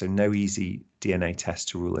inheritance, so no easy DNA test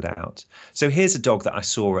to rule it out. So here's a dog that I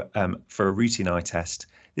saw for a routine eye test.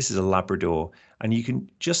 This is a Labrador, and you can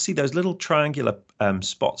just see those little triangular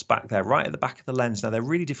spots back there, right at the back of the lens. Now, they're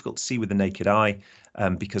really difficult to see with the naked eye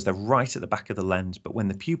because they're right at the back of the lens. But when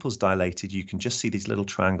the pupil's dilated, you can just see these little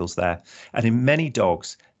triangles there. And in many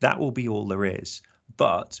dogs, that will be all there is.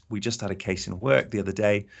 But we just had a case in work the other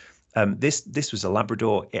day. This was a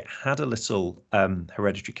Labrador. It had a little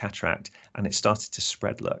hereditary cataract, and it started to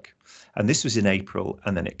spread, look. And this was in April,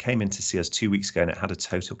 and then it came in to see us 2 weeks ago, and it had a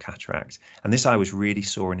total cataract. And this eye was really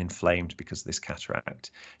sore and inflamed because of this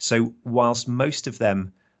cataract. So whilst most of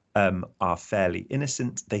them are fairly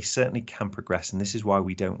innocent, they certainly can progress. And this is why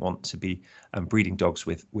we don't want to be breeding dogs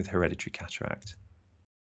with hereditary cataract.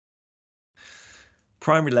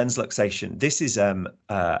 Primary lens luxation. This is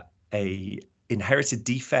a inherited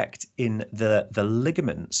defect in the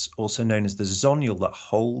ligaments, also known as the zonule, that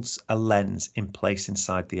holds a lens in place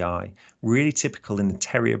inside the eye. Really typical in the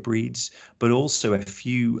terrier breeds, but also a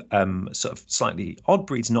few sort of slightly odd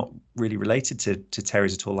breeds not really related to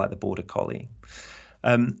terriers at all, like the border collie.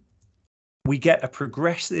 we get a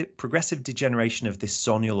progressive degeneration of this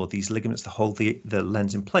zonule, or these ligaments that hold the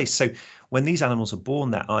lens in place. So when these animals are born,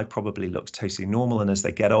 their eye probably looks totally normal, and as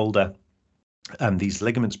they get older, these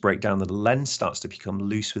ligaments break down, the lens starts to become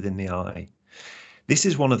loose within the eye. This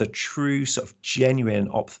is one of the true sort of genuine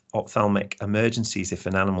ophthalmic emergencies if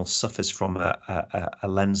an animal suffers from a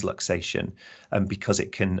lens luxation, because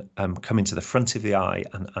it can come into the front of the eye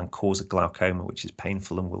and cause a glaucoma, which is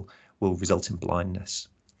painful and will result in blindness.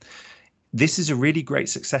 This is a really great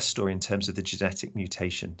success story in terms of the genetic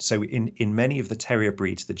mutation. So in many of the terrier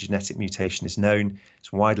breeds, the genetic mutation is known,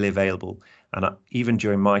 it's widely available. And even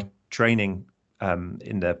during my training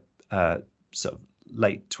in the sort of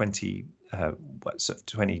late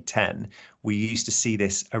 2010, we used to see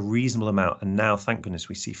this a reasonable amount. And now, thank goodness,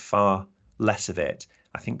 we see far less of it,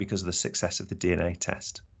 I think because of the success of the DNA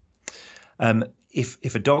test.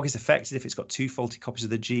 If a dog is affected, if it's got 2 faulty copies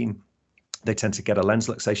of the gene, they tend to get a lens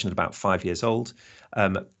luxation at about 5 years old.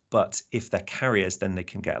 But if they're carriers, then they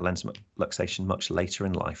can get a lens luxation much later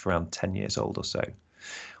in life, around 10 years old or so.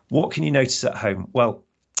 What can you notice at home? Well,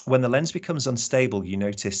 when the lens becomes unstable, you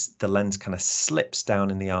notice the lens kind of slips down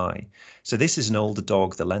in the eye. So this is an older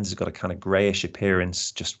dog. The lens has got a kind of grayish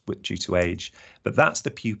appearance just due to age. But that's the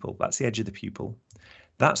pupil. That's the edge of the pupil.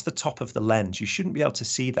 That's the top of the lens. You shouldn't be able to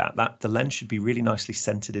see that. The lens should be really nicely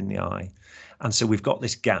centered in the eye. And so we've got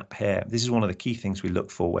this gap here. This is one of the key things we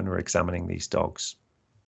look for when we're examining these dogs.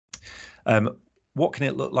 What can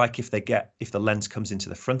it look like if the lens comes into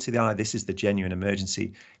the front of the eye? This is the genuine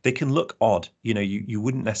emergency. They can look odd. You know, you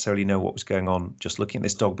wouldn't necessarily know what was going on just looking at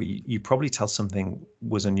this dog, but you probably tell something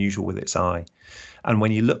was unusual with its eye. And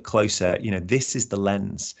when you look closer, you know, this is the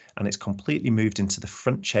lens, and it's completely moved into the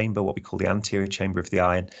front chamber, what we call the anterior chamber of the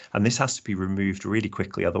eye. And this has to be removed really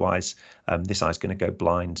quickly. Otherwise, this eye is going to go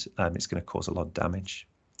blind. It's going to cause a lot of damage.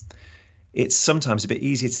 It's sometimes a bit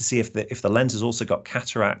easier to see if the lens has also got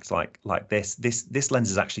cataract like this. This lens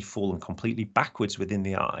has actually fallen completely backwards within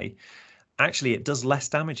the eye. Actually, it does less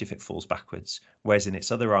damage if it falls backwards, whereas in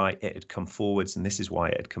its other eye, it had come forwards, and this is why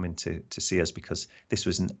it had come in to see us, because this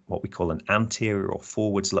was what we call an anterior or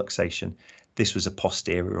forwards luxation. This was a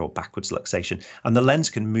posterior or backwards luxation, and the lens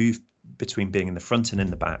can move between being in the front and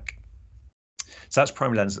in the back. So that's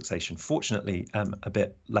primary lens luxation. Fortunately, a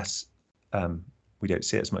bit less. We don't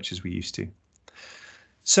see it as much as we used to.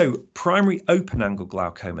 So primary open angle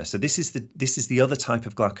glaucoma. So this is the other type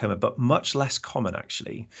of glaucoma, but much less common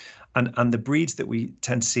actually. And the breeds that we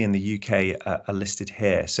tend to see in the UK are listed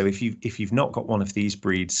here. So if you've not got one of these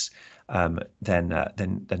breeds,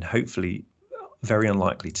 then hopefully very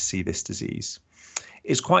unlikely to see this disease.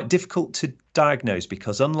 It's quite difficult to diagnose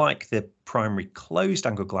because unlike the primary closed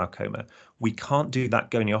angle glaucoma, we can't do that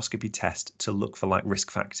gonioscopy test to look for like risk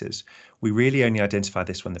factors. We really only identify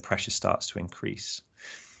this when the pressure starts to increase.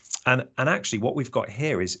 And actually what we've got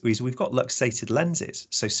here is we've got luxated lenses.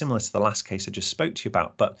 So similar to the last case I just spoke to you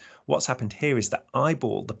about, but what's happened here is the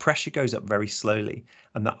eyeball, the pressure goes up very slowly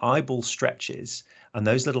and the eyeball stretches and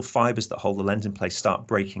those little fibers that hold the lens in place start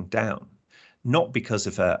breaking down. Not because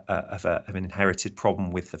of an inherited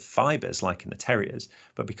problem with the fibers like in the terriers,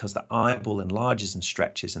 but because the eyeball enlarges and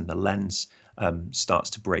stretches and the lens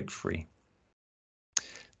starts to break free.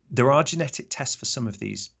 There are genetic tests for some of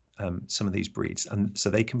these breeds, and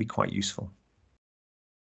so they can be quite useful.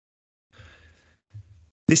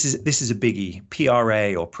 This is a biggie,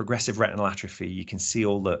 PRA or progressive retinal atrophy. You can see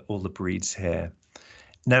all the breeds here.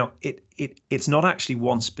 Now, it's not actually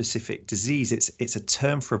one specific disease. It's a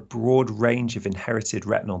term for a broad range of inherited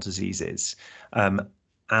retinal diseases, but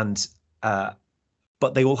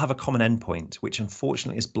they all have a common endpoint, which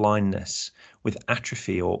unfortunately is blindness with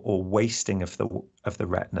atrophy or wasting of the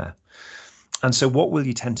retina. And so what will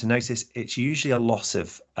you tend to notice? It's usually a loss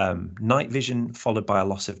of night vision followed by a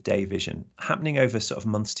loss of day vision, happening over sort of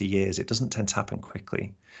months to years. It doesn't tend to happen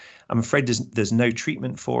quickly. I'm afraid there's no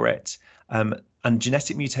treatment for it. And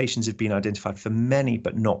genetic mutations have been identified for many,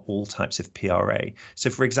 but not all types of PRA. So,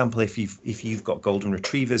 for example, if you've got golden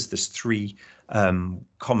retrievers, there's 3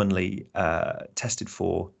 commonly tested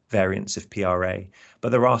for variants of PRA, but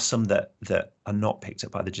there are some that are not picked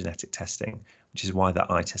up by the genetic testing, which is why that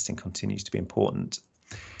eye testing continues to be important.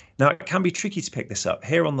 Now, it can be tricky to pick this up.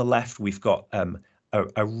 Here on the left, we've got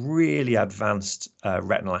a really advanced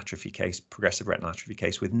retinal atrophy case, progressive retinal atrophy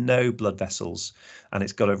case with no blood vessels, and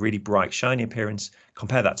it's got a really bright, shiny appearance.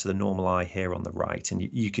 Compare that to the normal eye here on the right, and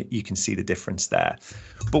you can see the difference there.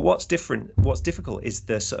 But what's difficult is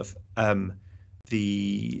the sort of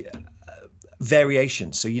the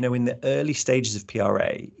variation. So, in the early stages of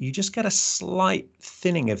PRA, you just get a slight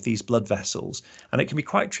thinning of these blood vessels, and it can be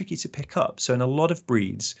quite tricky to pick up. So in a lot of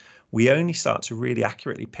breeds, we only start to really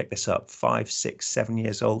accurately pick this up 5, 6, 7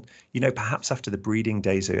 years old, perhaps after the breeding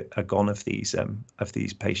days are gone of these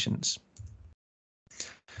patients.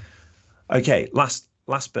 Okay, last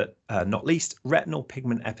but not least, retinal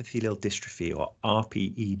pigment epithelial dystrophy, or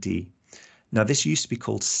RPED. Now, this used to be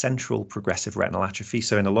called central progressive retinal atrophy.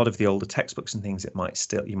 So in a lot of the older textbooks and things, you might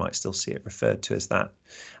still see it referred to as that.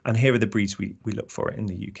 And here are the breeds we look for it in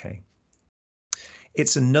the UK.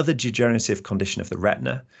 It's another degenerative condition of the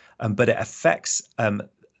retina, but it affects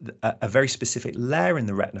a very specific layer in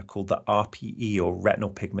the retina called the RPE, or retinal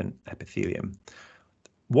pigment epithelium.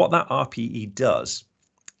 What that RPE does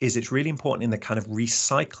is it's really important in the kind of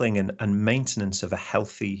recycling and maintenance of a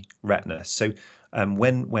healthy retina. So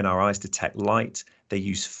when our eyes detect light, they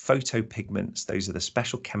use photopigments. Those are the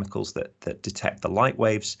special chemicals that detect the light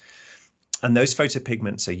waves. And those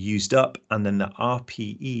photopigments are used up, and then the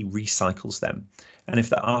RPE recycles them. And if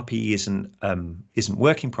the RPE isn't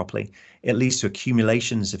working properly, it leads to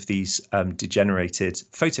accumulations of these degenerated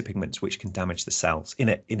photopigments, which can damage the cells in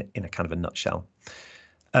a kind of a nutshell.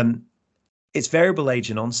 It's variable age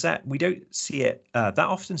and onset. We don't see it that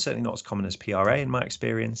often, certainly not as common as PRA in my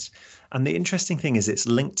experience. And the interesting thing is it's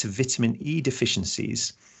linked to vitamin E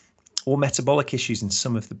deficiencies or metabolic issues in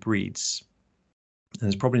some of the breeds. And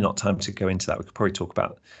there's probably not time to go into that. We could probably talk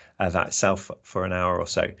about that itself for an hour or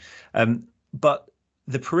so. But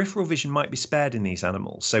the peripheral vision might be spared in these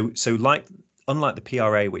animals. So unlike the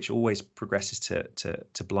PRA, which always progresses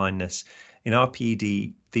to blindness, in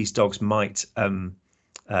RPED, these dogs might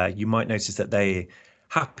you might notice that they're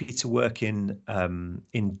happy to work in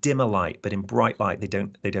dimmer light, but in bright light they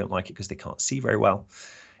don't like it because they can't see very well.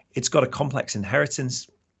 It's got a complex inheritance,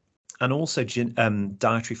 and also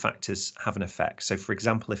dietary factors have an effect. So, for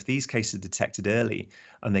example, if these cases are detected early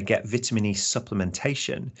and they get vitamin E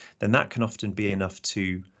supplementation, then that can often be enough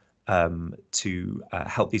to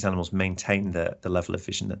help these animals maintain the level of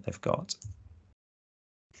vision that they've got.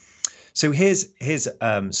 So here's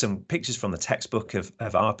some pictures from the textbook of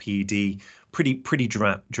RPED, pretty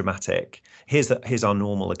dramatic. Here's our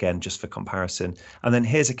normal again, just for comparison. And then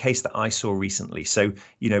here's a case that I saw recently. So,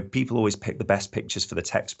 people always pick the best pictures for the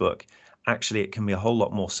textbook. Actually, it can be a whole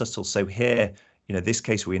lot more subtle. So here, this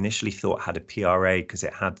case we initially thought had a PRA because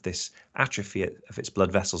it had this atrophy of its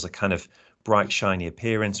blood vessels, a kind of bright, shiny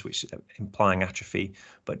appearance, which implying atrophy,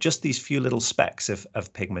 but just these few little specks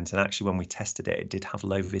of pigment. And actually, when we tested it, it did have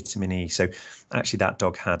low vitamin E. So actually, that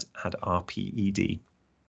dog had RPED.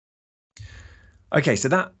 Okay, so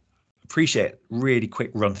that, appreciate really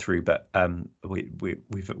quick run through, but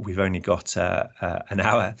we've only got an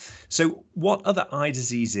hour. So what other eye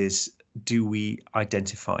diseases do we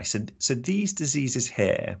identify? So these diseases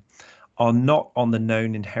here are not on the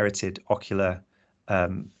known inherited ocular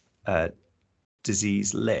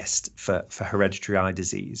disease list for hereditary eye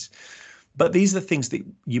disease. But these are the things that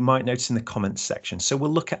you might notice in the comments section. So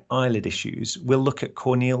we'll look at eyelid issues, we'll look at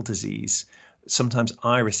corneal disease, sometimes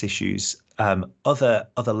iris issues, other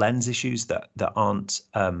lens issues that aren't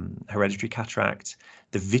hereditary cataract,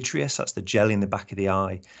 the vitreous, that's the jelly in the back of the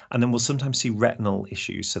eye, and then we'll sometimes see retinal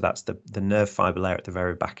issues. So that's the nerve fiber layer at the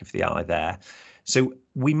very back of the eye there. So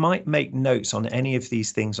we might make notes on any of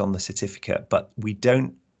these things on the certificate, but we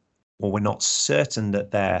don't, or we're not certain that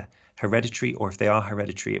they're hereditary, or if they are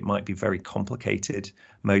hereditary, it might be very complicated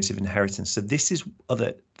modes of inheritance. So this is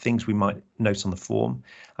other things we might note on the form.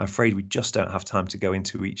 I'm afraid we just don't have time to go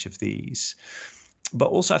into each of these. But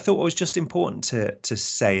also I thought what was just important to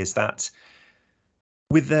say is that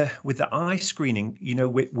with the eye screening,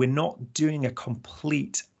 we're not doing a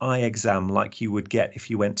complete eye exam like you would get if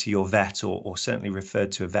you went to your vet or certainly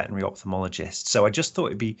referred to a veterinary ophthalmologist. So I just thought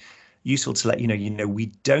it'd be useful to let you know, we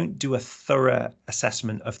don't do a thorough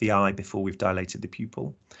assessment of the eye before we've dilated the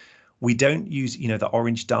pupil. We don't use, the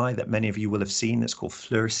orange dye that many of you will have seen that's called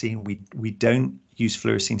fluorescein. We don't use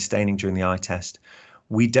fluorescein staining during the eye test.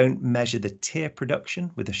 We don't measure the tear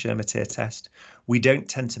production with the Schirmer tear test. We don't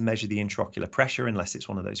tend to measure the intraocular pressure unless it's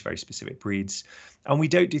one of those very specific breeds. And we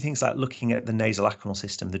don't do things like looking at the nasal acronal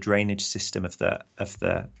system, the drainage system of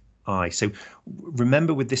the eye. So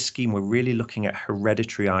remember, with this scheme, we're really looking at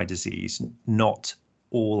hereditary eye disease, not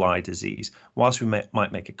all eye disease. Whilst we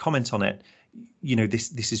might make a comment on it,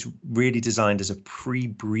 this is really designed as a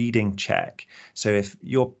pre-breeding check. So if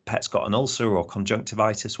your pet's got an ulcer or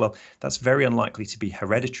conjunctivitis, well, that's very unlikely to be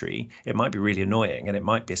hereditary. It might be really annoying, and it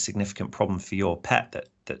might be a significant problem for your pet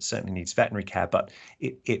that certainly needs veterinary care, but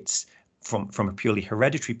it's from a purely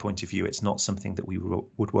hereditary point of view, it's not something that we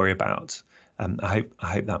would worry about. I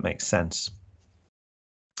hope that makes sense.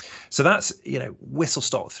 So that's, whistle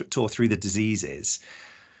stop tour through the diseases.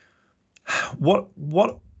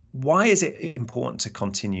 Why is it important to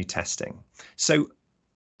continue testing? So,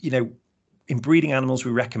 in breeding animals,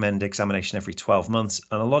 we recommend examination every 12 months.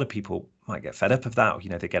 And a lot of people might get fed up of that.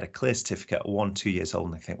 They get a clear certificate at 1-2 years old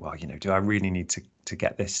and they think, well, do I really need to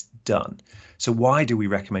get this done? So why do we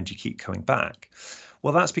recommend you keep coming back?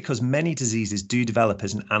 Well, that's because many diseases do develop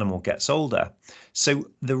as an animal gets older. So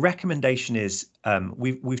the recommendation is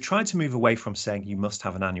we've tried to move away from saying you must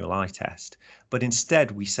have an annual eye test, but instead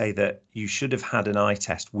we say that you should have had an eye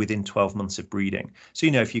test within 12 months of breeding. So,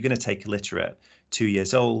 if you're going to take a litter at 2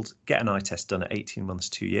 years old, get an eye test done at 18 months,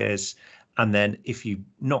 2 years. And then if you're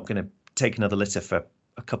not going to take another litter for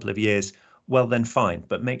a couple of years, well, then fine.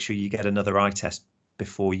 But make sure you get another eye test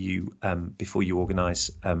before you organise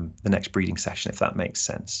the next breeding session, if that makes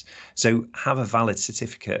sense. So have a valid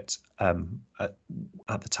certificate at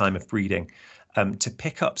the time of breeding to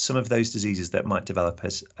pick up some of those diseases that might develop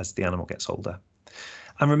as the animal gets older.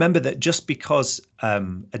 And remember that just because a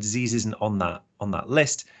disease isn't on that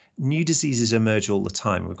list, new diseases emerge all the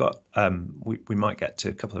time. We've got we might get to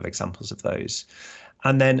a couple of examples of those,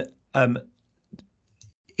 and then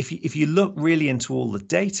if you look really into all the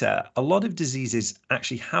data, a lot of diseases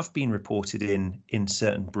actually have been reported in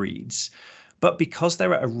certain breeds, but because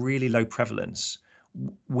they're at a really low prevalence,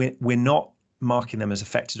 we're not marking them as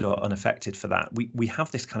affected or unaffected for that. We have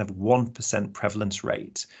this kind of 1% prevalence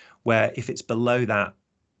rate, where if it's below that,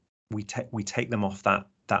 we take them off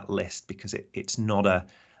that list because it's not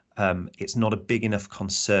a big enough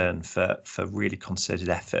concern for really concerted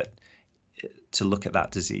effort to look at that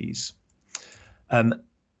disease.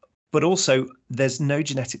 But also, there's no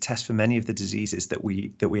genetic test for many of the diseases that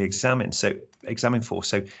we examine for.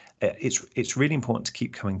 So it's really important to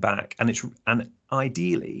keep coming back, and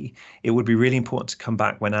ideally it would be really important to come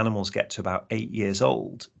back when animals get to about 8 years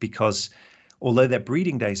old, because although their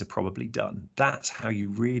breeding days are probably done, that's how you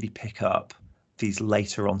really pick up these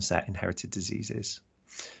later onset inherited diseases.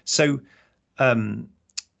 So,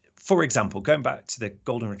 for example, going back to the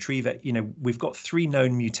golden retriever, we've got 3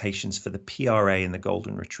 known mutations for the PRA in the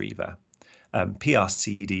golden retriever,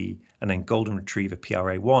 PRCD, and then golden retriever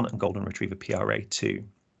PRA1 and golden retriever PRA2.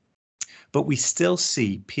 But we still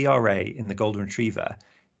see PRA in the golden retriever,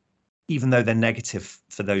 even though they're negative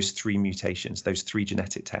for those 3 mutations, those 3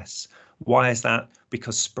 genetic tests. Why is that?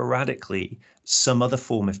 Because sporadically, some other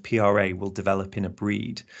form of PRA will develop in a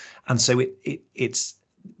breed. And so it's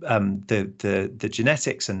the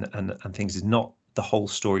genetics and things is not the whole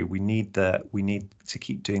story. We need to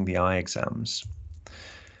keep doing the eye exams.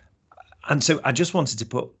 And so I just wanted to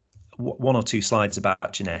put 1 or 2 slides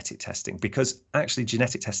about genetic testing, because actually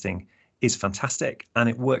genetic testing is fantastic and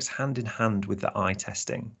it works hand in hand with the eye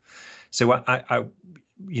testing. So I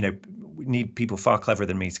we need people far cleverer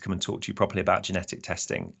than me to come and talk to you properly about genetic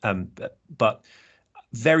testing. But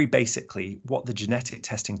very basically, what the genetic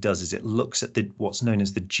testing does is it looks at what's known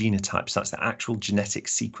as the genotypes. That's the actual genetic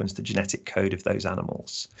sequence, the genetic code of those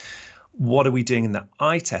animals. What are we doing in the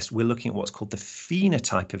eye test? We're looking at what's called the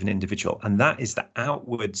phenotype of an individual, and that is the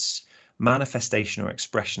outwards manifestation or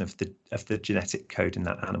expression of the genetic code in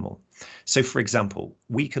that animal. So, for example,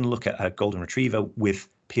 we can look at a golden retriever with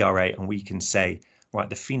PRA and we can say, right,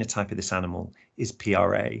 the phenotype of this animal is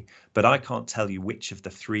PRA, but I can't tell you which of the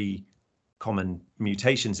 3 common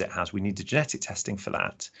mutations it has. We need the genetic testing for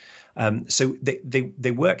that. So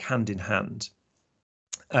they work hand in hand.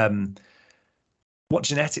 What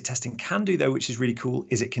genetic testing can do, though, which is really cool,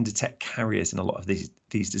 is it can detect carriers in a lot of these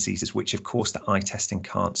diseases, which of course the eye testing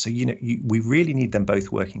can't. So we really need them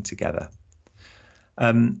both working together.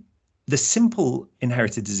 The simple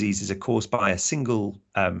inherited diseases are caused by a single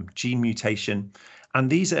gene mutation, and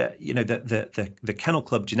these are, the Kennel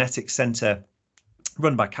Club Genetics Centre,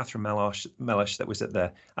 run by Catherine Mellosh, that was at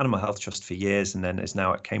the Animal Health Trust for years and then is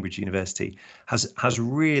now at Cambridge University, has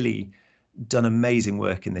really done amazing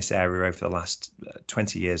work in this area over the last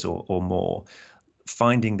 20 years or more,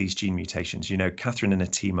 finding these gene mutations. Catherine and her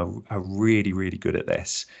team are really, really good at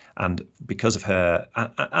this. And because of her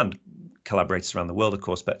and collaborators around the world, of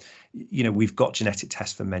course, but, we've got genetic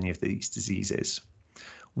tests for many of these diseases.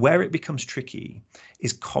 Where it becomes tricky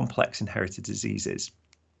is complex inherited diseases,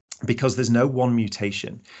 because there's no one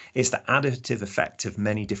mutation. It's the additive effect of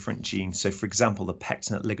many different genes. So, for example, the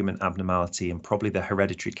pectinate ligament abnormality and probably the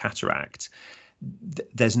hereditary cataract.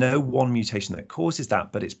 There's no one mutation that causes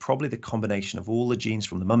that, but it's probably the combination of all the genes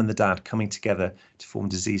from the mum and the dad coming together to form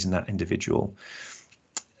disease in that individual.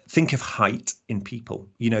 Think of height in people.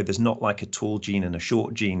 There's not like a tall gene and a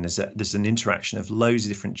short gene. There's an interaction of loads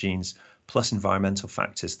of different genes plus environmental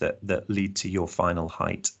factors that lead to your final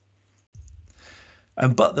height.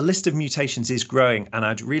 But the list of mutations is growing, and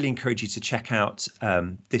I'd really encourage you to check out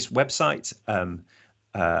this website. And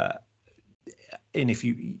if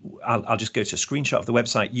I'll just go to a screenshot of the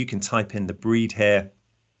website. You can type in the breed here,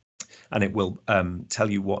 and it will tell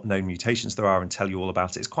you what known mutations there are and tell you all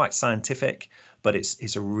about it. It's quite scientific, but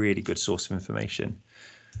it's a really good source of information.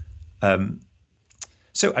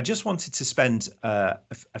 So I just wanted to spend a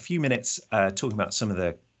few minutes talking about some of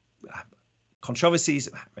the controversies.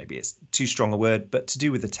 Maybe it's too strong a word, but to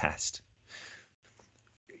do with the test.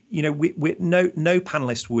 You know, no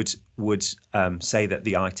panelist would say that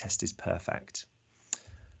the eye test is perfect,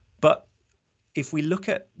 but if we look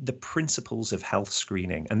at the principles of health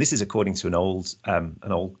screening, and this is according to an old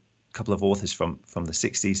couple of authors from the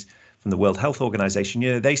 60s, from the World Health Organization,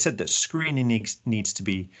 you know, they said that screening needs to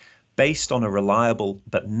be based on a reliable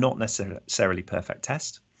but not necessarily perfect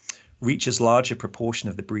test, reach as large a proportion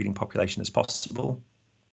of the breeding population as possible,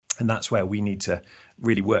 and that's where we need to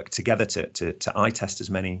really work together to eye test as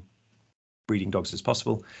many breeding dogs as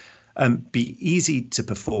possible, be easy to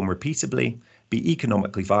perform repeatably, be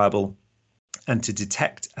economically viable, and to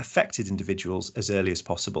detect affected individuals as early as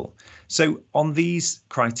possible. So on these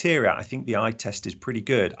criteria, I think the eye test is pretty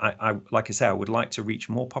good. I like I say, I would like to reach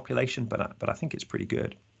more population, but I think it's pretty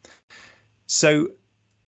good. So,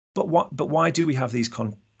 but why do we have these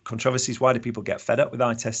controversies? Why do people get fed up with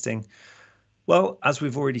eye testing? Well, as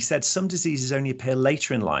we've already said, some diseases only appear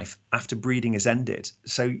later in life after breeding has ended.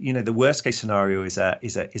 So, you know, the worst case scenario is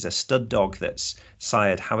a stud dog that's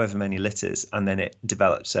sired however many litters, and then it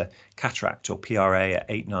develops a cataract or PRA at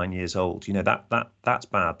 8-9 years old. You know, that's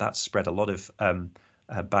bad. That's spread a lot of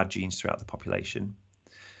bad genes throughout the population.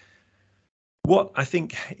 What I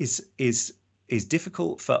think is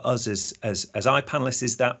difficult for us as eye panelists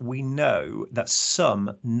is that we know that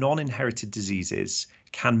some non-inherited diseases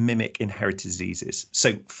can mimic inherited diseases.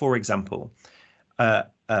 So, for example, a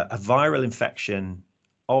viral infection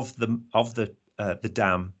of the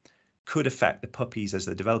dam could affect the puppies as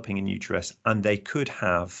they're developing in uterus, and they could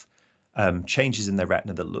have changes in their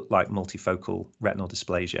retina that look like multifocal retinal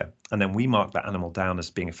dysplasia. And then we mark that animal down as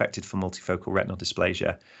being affected for multifocal retinal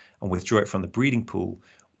dysplasia and withdraw it from the breeding pool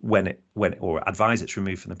or advise it's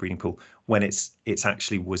removed from the breeding pool when it's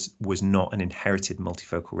actually was not an inherited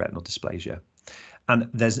multifocal retinal dysplasia. And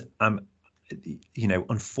there's you know,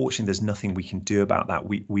 unfortunately there's nothing we can do about that.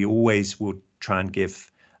 We always will try and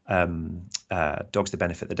give dogs the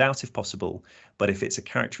benefit of the doubt if possible, but if it's a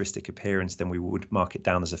characteristic appearance, then we would mark it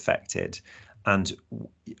down as affected. And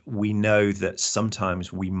we know that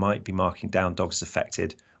sometimes we might be marking down dogs as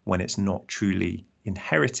affected when it's not truly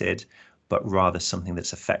inherited, but rather something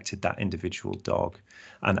that's affected that individual dog.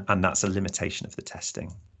 And that's a limitation of the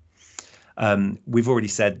testing. We've already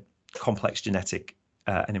said complex genetic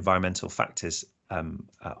and environmental factors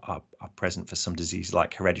are present for some diseases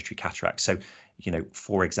like hereditary cataract. So, you know,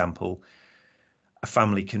 for example, a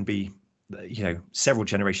family can be, you know, several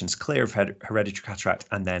generations clear of hereditary cataract,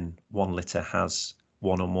 and then one litter has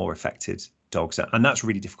one or more affected dogs, and that's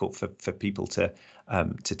really difficult for people to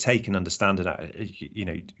take and understand. And you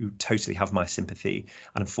know, you totally have my sympathy.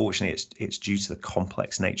 And unfortunately, it's due to the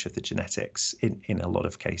complex nature of the genetics in a lot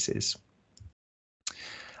of cases.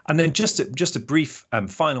 And then just a brief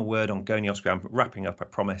final word on gonioscopy. I'm wrapping up, I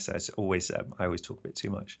promise. As always, I always talk a bit too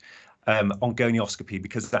much on gonioscopy,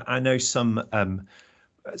 because I know some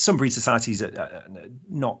breed societies are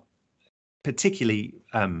not particularly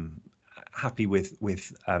happy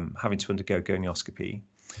with having to undergo gonioscopy.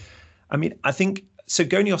 I mean, I think so.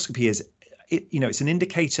 Gonioscopy is, you know, it's an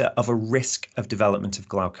indicator of a risk of development of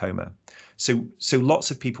glaucoma. So lots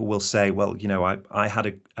of people will say, well, you know, I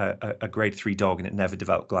had a grade 3 dog and it never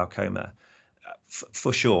developed glaucoma.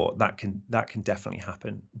 For sure, that can definitely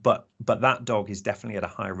happen. But that dog is definitely at a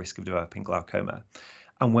higher risk of developing glaucoma.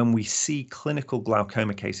 And when we see clinical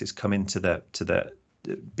glaucoma cases come into the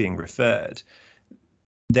being referred,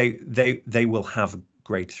 they will have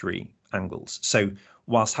grade 3 angles. So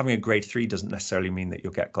whilst having a grade 3 doesn't necessarily mean that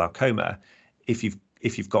you'll get glaucoma, if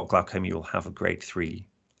you've got glaucoma, you'll have a grade 3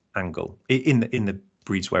 angle in the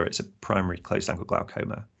breeds where it's a primary closed angle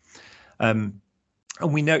glaucoma. And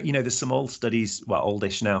we know, you know, there's some old studies, well,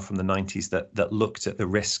 oldish now, from the 90s that looked at the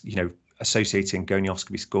risk, you know, associating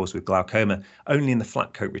gonioscopy scores with glaucoma. Only in the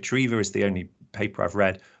flat coat retriever is the only paper I've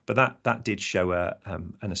read, but that did show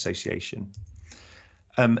an association.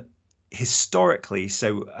 Historically,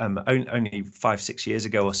 so only 5-6 years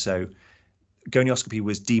ago or so, gonioscopy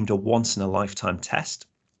was deemed a once in a lifetime test.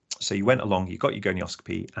 So you went along, you got your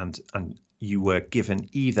gonioscopy, and you were given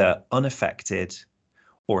either unaffected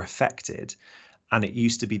or affected. And it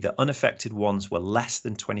used to be the unaffected ones were less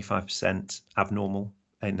than 25% abnormal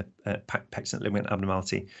in the pectinate ligament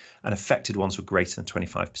abnormality, and affected ones were greater than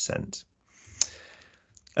 25%.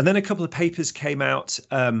 And then a couple of papers came out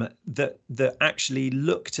that actually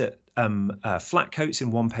looked at flat coats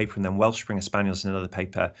in one paper and then Welsh Springer Spaniels in another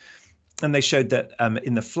paper. And they showed that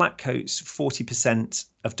in the flat coats, 40%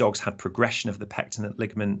 of dogs had progression of the pectinate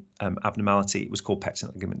ligament abnormality. It was called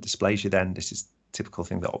pectinate ligament dysplasia then. This is a typical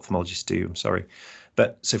thing that ophthalmologists do, I'm sorry.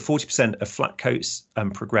 But so 40% of flat coats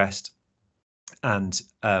progressed, and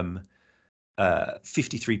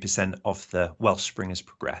 53% of the Welsh Springers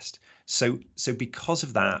progressed. So because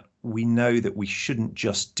of that, we know that we shouldn't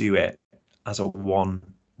just do it as a once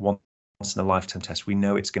in a lifetime test. We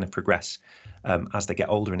know it's going to progress as they get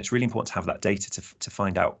older, and it's really important to have that data to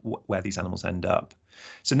find out where these animals end up.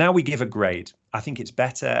 So now we give a grade. I think it's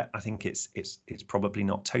better. I think it's probably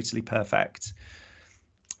not totally perfect.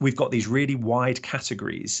 We've got these really wide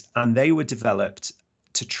categories, and they were developed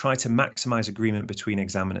to try to maximize agreement between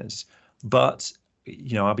examiners. But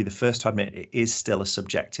I'll be the first to admit it is still a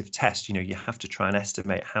subjective test. You have to try and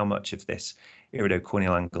estimate how much of this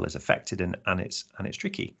iridocorneal angle is affected, and it's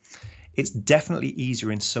tricky. It's definitely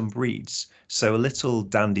easier in some breeds. So a little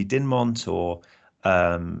Dandy Dinmont or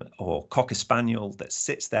Cocker Spaniel that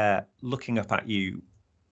sits there looking up at you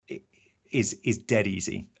is dead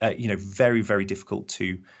easy. Very, very difficult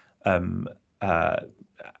to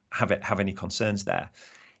have any concerns there.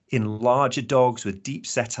 In larger dogs with deep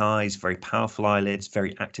set eyes, very powerful eyelids,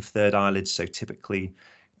 very active third eyelids, so typically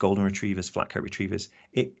golden retrievers, flat coat retrievers,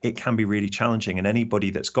 it can be really challenging. And anybody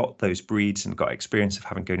that's got those breeds and got experience of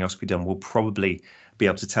having gonioscopy done will probably be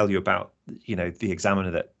able to tell you about, the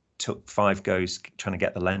examiner that took 5 goes trying to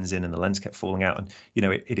get the lens in and the lens kept falling out. And,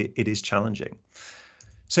 it is challenging.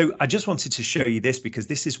 So I just wanted to show you this because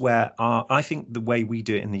this is where I think the way we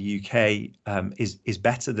do it in the UK is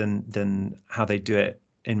better than how they do it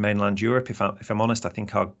in mainland Europe. If I'm honest, I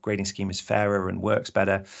think our grading scheme is fairer and works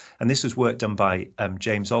better. And this was work done by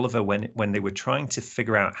James Oliver when they were trying to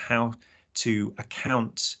figure out how to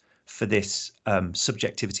account for this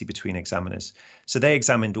subjectivity between examiners. So they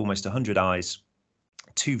examined almost 100 eyes,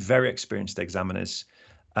 2 very experienced examiners,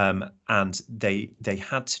 and they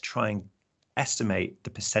had to try and estimate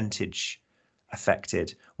the percentage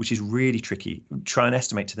affected, which is really tricky. Try and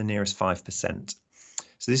estimate to the nearest 5%.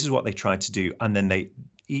 So this is what they tried to do, and then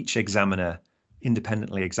each examiner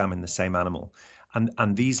independently examined the same animal,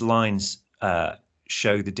 and these lines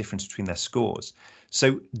show the difference between their scores.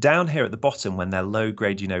 So down here at the bottom, when they're low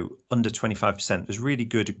grade, under 25%, there's really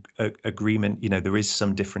good agreement. There is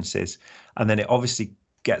some differences, and then it obviously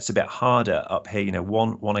gets a bit harder up here.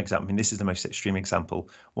 One example. I mean, this is the most extreme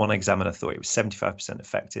example. One examiner thought it was 75%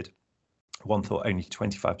 affected. One thought only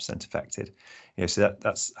 25% affected. So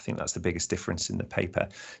I think that's the biggest difference in the paper.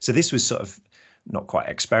 So this was sort of not quite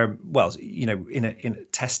in a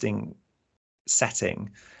testing setting,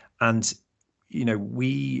 and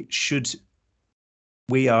we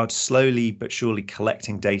are slowly but surely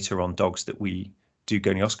collecting data on dogs that we do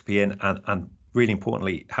gonioscopy in, and really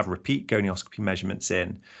importantly have repeat gonioscopy measurements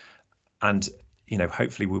in, and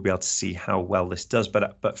hopefully we'll be able to see how well this does.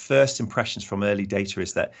 But first impressions from early data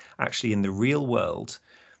is that actually in the real world,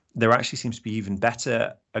 there actually seems to be even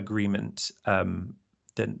better agreement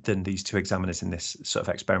than these 2 examiners in this sort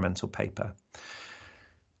of experimental paper.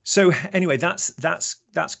 So anyway, that's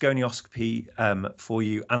gonioscopy for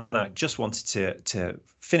you. And I just wanted to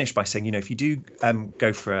finish by saying, if you do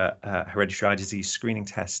go for a hereditary eye disease screening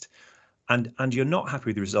test, and you're not happy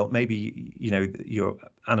with the result, maybe your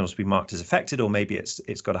animals will be marked as affected, or maybe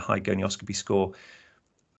it's got a high gonioscopy score,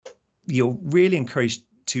 you're really encouraged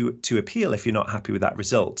to appeal if you're not happy with that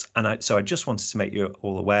result. And so I just wanted to make you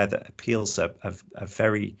all aware that appeals are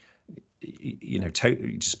very,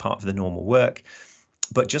 totally just part of the normal work.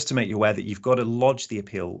 But just to make you aware that you've got to lodge the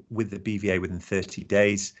appeal with the BVA within 30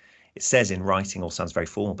 days. It says in writing, all sounds very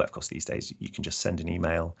formal, but of course these days you can just send an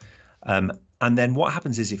email. And then what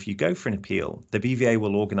happens is if you go for an appeal, the BVA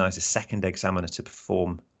will organise a second examiner to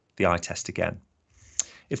perform the eye test again.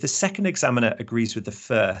 If the second examiner agrees with the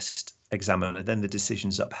first examiner, then the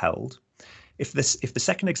decision's upheld. If the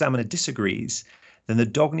second examiner disagrees, then the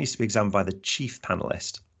dog needs to be examined by the chief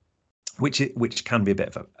panelist, which can be a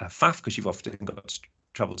bit of a faff because you've often got to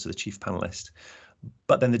travel to the chief panelist.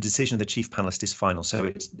 But then the decision of the chief panelist is final.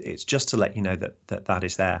 So it's just to let you know that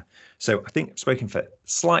is there. So I think I've spoken for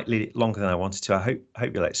slightly longer than I wanted to. I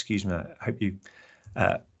hope you'll excuse me. I hope you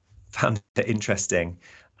found it interesting.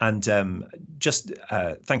 And just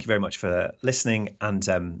thank you very much for listening. And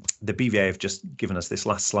the BVA have just given us this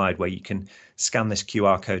last slide where you can scan this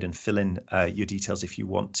QR code and fill in your details if you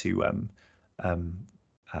want to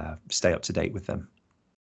stay up to date with them.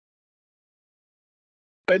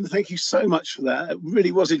 Ben, thank you so much for that. It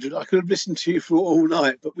really was interesting. I could have listened to you for all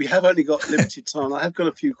night, but we have only got limited time. I have got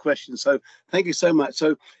a few questions, so thank you so much.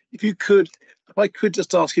 So if I could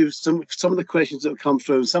just ask you some of the questions that have come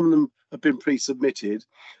through, and some of them have been pre-submitted.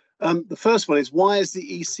 The first one is, why is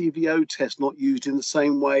the ECVO test not used in the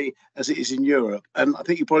same way as it is in Europe? And I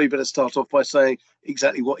think you probably better start off by saying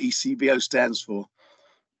exactly what ECVO stands for.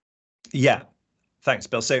 Yeah, thanks,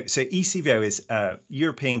 Bill. So ECVO is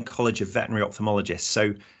European College of Veterinary Ophthalmologists.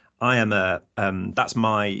 So I am that's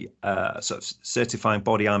my sort of certifying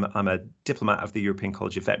body. I'm a diplomat of the European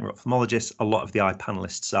College of Veterinary Ophthalmologists. A lot of the eye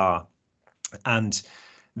panelists are, and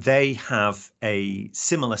they have a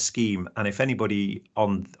similar scheme. And if anybody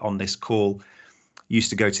on this call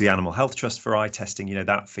used to go to the Animal Health Trust for eye testing, you know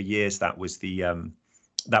that for years that was the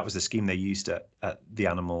scheme they used at the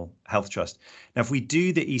Animal Health Trust. Now, if we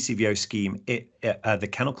do the ECVO scheme, the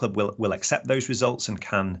Kennel Club will accept those results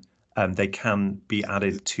and they can be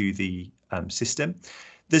added to the system.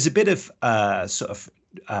 There's a bit of sort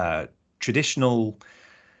of traditional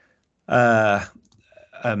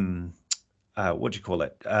what do you call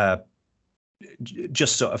it?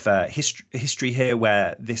 Just sort of history here,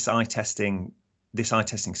 where this eye testing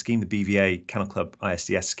scheme, the BVA Kennel Club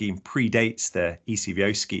ISDS scheme, predates the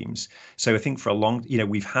ECVO schemes. So I think for a long,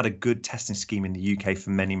 we've had a good testing scheme in the UK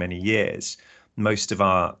for many, many years. Most of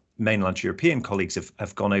our mainland European colleagues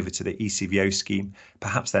have gone over to the ECVO scheme.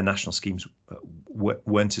 Perhaps their national schemes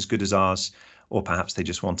weren't as good as ours, or perhaps they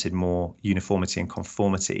just wanted more uniformity and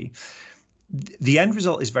conformity. The end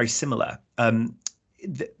result is very similar. The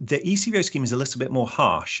ECVO scheme is a little bit more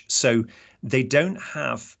harsh. So they don't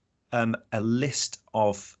have a list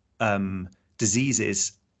of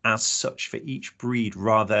diseases as such for each breed.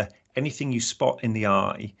 Rather, anything you spot in the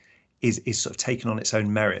eye is sort of taken on its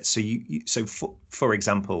own merit. So so for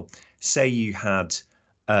example, say you had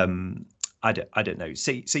I don't know,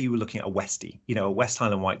 say you were looking at a Westie, a West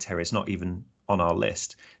Highland White Terrier is not even on our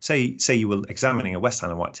list. Say you were examining a West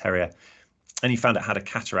Highland White Terrier and you found it had a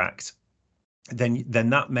cataract, then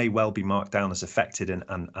that may well be marked down as affected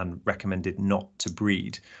and recommended not to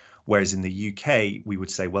breed. Whereas in the UK, we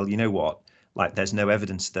would say, well, you know what, like there's no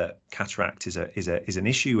evidence that cataract is an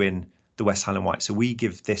issue in the West Highland White. So we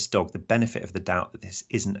give this dog the benefit of the doubt that this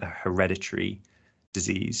isn't a hereditary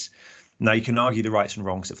disease. Now, you can argue the rights and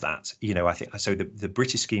wrongs of that. I think so. The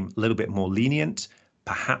British scheme, a little bit more lenient,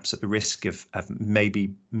 perhaps at the risk of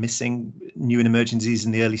maybe missing new and emerging diseases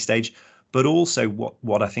in the early stage. But also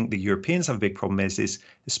what I think the Europeans have a big problem is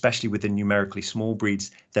especially with the numerically small breeds,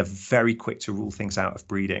 they're very quick to rule things out of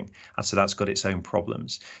breeding. And so that's got its own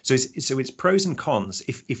problems. So it's pros and cons.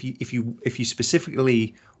 If you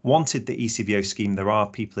specifically wanted the ECVO scheme, there are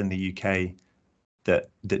people in the UK that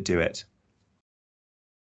do it.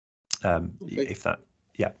 Okay. If that,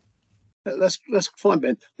 yeah. That's fine,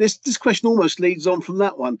 Ben. This question almost leads on from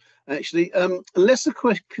that one, actually. Unless a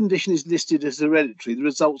condition is listed as hereditary, the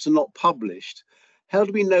results are not published. How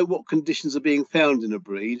do we know what conditions are being found in a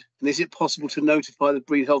breed? And is it possible to notify the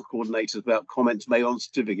breed health coordinators about comments made on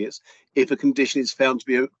certificates if a condition is found to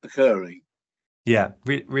be occurring? Yeah,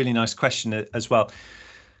 really nice question as well.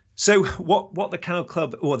 So what the Kennel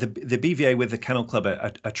Club or the BVA with the Kennel Club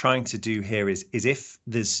are trying to do here is if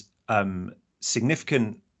there's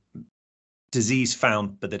significant disease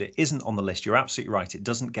found, but that it isn't on the list, you're absolutely right. It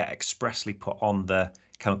doesn't get expressly put on the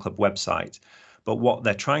Kennel Club website. But what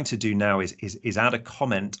they're trying to do now is add a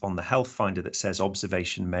comment on the health finder that says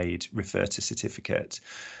observation made, refer to certificate.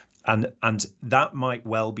 And that might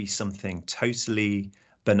well be something totally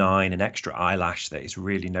benign, an extra eyelash that is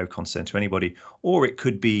really no concern to anybody. Or it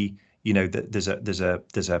could be, that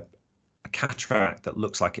there's a cataract that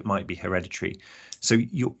looks like it might be hereditary. So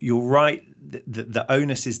you're right. The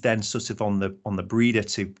onus is then sort of on the breeder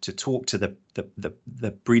to talk to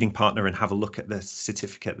the breeding partner and have a look at the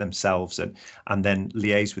certificate themselves and then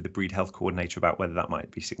liaise with the breed health coordinator about whether that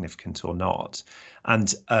might be significant or not.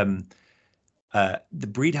 And the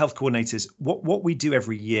breed health coordinators, what we do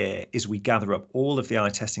every year is we gather up all of the eye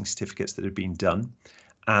testing certificates that have been done,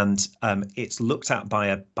 and it's looked at by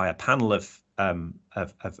a panel of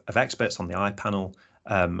experts on the eye panel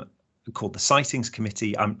called the Sightings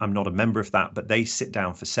Committee. I'm not a member of that, but they sit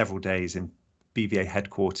down for several days in BVA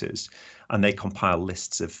headquarters and they compile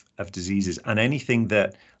lists of diseases, and anything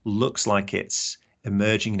that looks like it's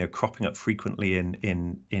emerging, cropping up frequently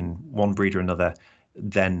in one breed or another,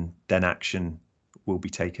 then action will be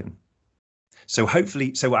taken. So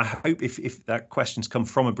hopefully, I hope if that question's come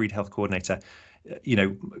from a breed health coordinator,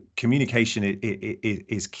 communication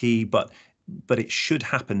is key, but it should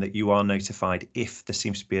happen that you are notified if there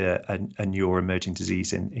seems to be a new or emerging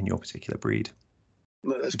disease in your particular breed.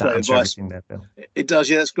 That's Did that great answer advice. everything there, Bill? It does,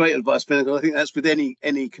 yeah. That's great advice, Ben. I think that's with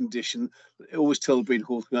any condition. Always tell the breed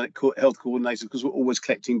health coordinator, because we're always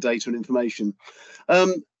collecting data and information.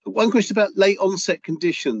 One question about late onset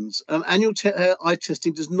conditions. Annual eye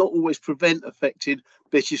testing does not always prevent affected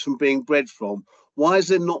bitches from being bred from. Why is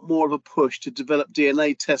there not more of a push to develop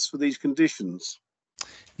DNA tests for these conditions?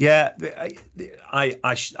 Yeah,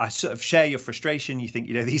 I sort of share your frustration. You think,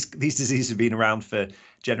 these diseases have been around for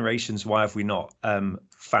generations. Why have we not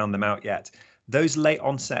found them out yet? Those late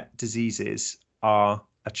onset diseases are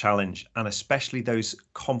a challenge, and especially those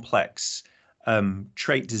complex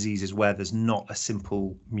trait diseases where there's not a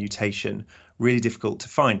simple mutation, really difficult to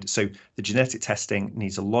find. So the genetic testing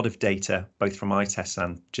needs a lot of data, both from eye tests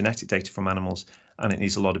and genetic data from animals, and it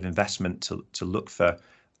needs a lot of investment to look for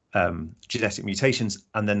genetic mutations,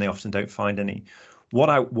 and then they often don't find any. What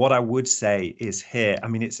I would say is here, I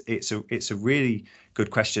mean, it's a really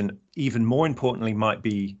good question. Even more importantly, might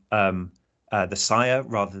be the sire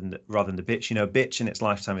rather than the bitch. A bitch in its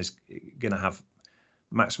lifetime is going to have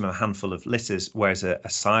maximum a handful of litters, whereas a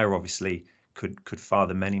sire obviously could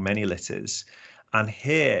father many litters. And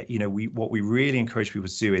here, what we really encourage people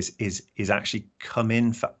to do is actually come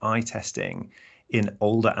in for eye testing in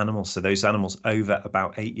older animals, so those animals over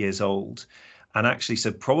about 8 years old. And actually,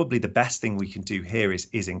 so probably the best thing we can do here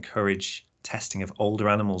is encourage testing of older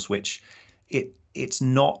animals, which it's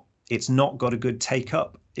not got a good take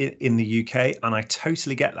up in the UK, and I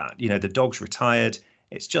totally get that. The dog's retired,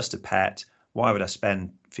 it's just a pet. Why would I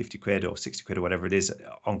spend 50 quid or 60 quid or whatever it is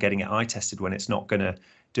on getting it eye tested when it's not going to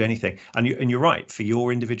do anything? And you're right, for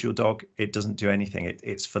your individual dog, it doesn't do anything.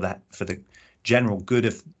 It's for the general good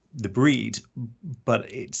of the breed,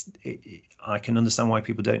 but I can understand why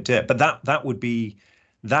people don't do it. But that would be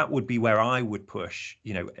where I would push.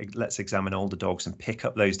 Let's examine older dogs and pick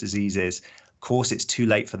up those diseases. Of course, it's too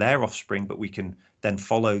late for their offspring, but we can then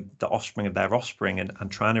follow the offspring of their offspring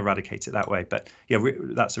and try and eradicate it that way. But yeah,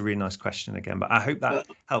 that's a really nice question again. But I hope that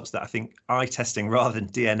helps. That I think eye testing rather than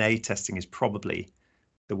DNA testing is probably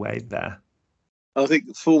the way there. I think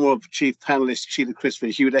the former chief panelist, Sheila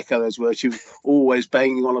Christmas, she would echo those words. She was always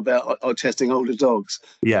banging on about testing older dogs.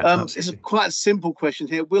 Yeah, it's a quite simple question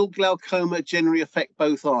here. Will glaucoma generally affect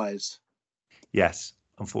both eyes? Yes,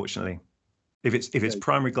 unfortunately. If it's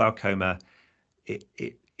primary glaucoma,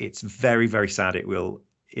 it's very, very sad. It will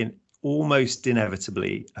almost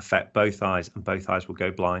inevitably affect both eyes, and both eyes will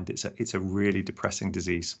go blind. It's a really depressing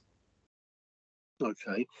disease.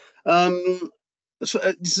 Okay. So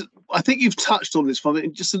I think you've touched on this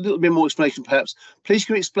one. Just a little bit more explanation, perhaps. Please,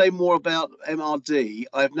 can you explain more about MRD?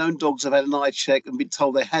 I've known dogs have had an eye check and been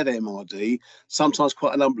told they have MRD. Sometimes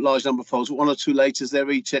quite a large number of foals. 1 or 2 later, they're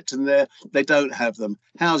rechecked and they don't have them.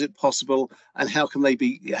 How is it possible? And how can they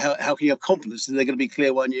be? How can you have confidence that they're going to be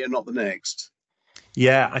clear 1 year, not the next?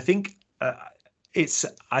 Yeah, I think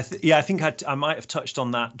I think I might have touched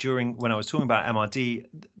on that when I was talking about MRD.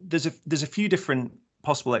 There's a few different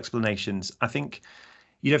possible explanations. I think,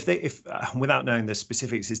 if without knowing the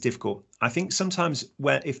specifics is difficult. I think sometimes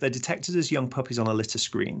if they're detected as young puppies on a litter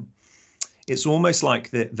screen, it's almost like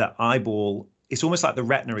the eyeball. It's almost like the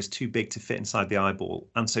retina is too big to fit inside the eyeball,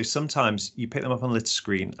 and so sometimes you pick them up on a litter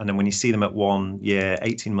screen, and then when you see them at 1 year,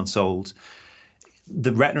 18 months old,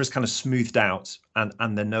 the retina is kind of smoothed out,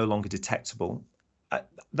 and they're no longer detectable. That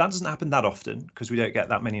doesn't happen that often because we don't get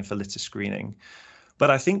that many for litter screening. But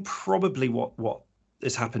I think probably what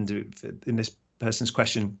has happened in this person's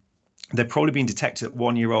question, they've probably been detected at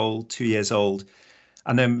 1 year old, 2 years old,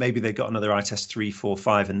 and then maybe they got another eye test 3, 4,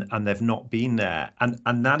 5, and they've not been there.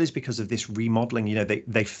 And that is because of this remodeling.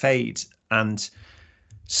 They fade. And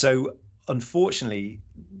so unfortunately,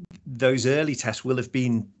 those early tests will have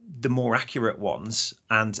been the more accurate ones.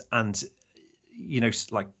 And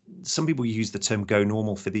like some people use the term go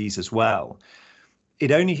normal for these as well.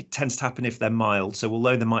 It only tends to happen if they're mild. So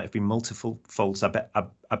although there might have been multiple folds, I bet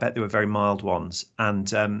there were very mild ones.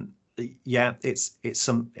 And yeah, it's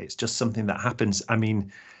just something that happens. I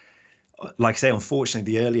mean, like I say,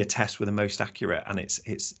 unfortunately, the earlier tests were the most accurate, and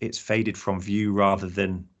it's faded from view rather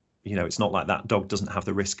than, it's not like that dog doesn't have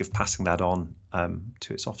the risk of passing that on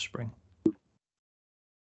to its offspring.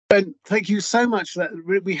 Ben, thank you so much for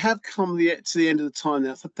that. We have come to the end of the time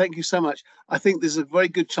now. So thank you so much. I think there's a very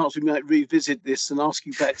good chance we might revisit this and ask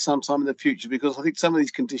you back sometime in the future, because I think some of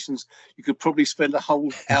these conditions you could probably spend a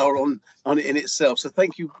whole hour on it in itself. So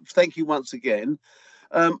thank you once again.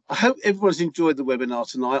 I hope everyone's enjoyed the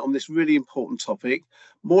webinar tonight on this really important topic.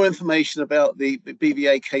 More information about the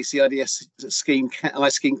BVA ISDS Eye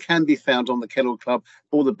Scheme can be found on the Kennel Club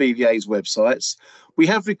or the BVA's websites. We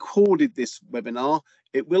have recorded this webinar.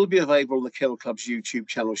 It will be available on the Kennel Club's YouTube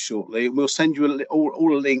channel shortly, and we'll send you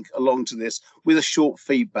all a link along to this with a short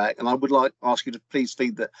feedback. And I would like ask you to please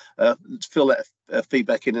fill that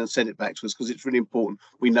feedback in and send it back to us, because it's really important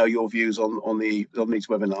we know your views on these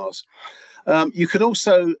webinars. You can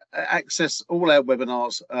also access all our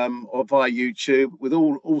webinars via YouTube with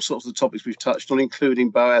all sorts of the topics we've touched on, including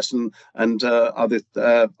BOAS and other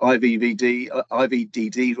IVDD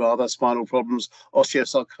rather, spinal problems,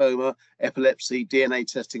 osteosarcoma, epilepsy, DNA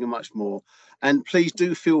testing, and much more. And please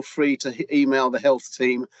do feel free to email the health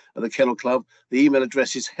team at the Kennel Club. The email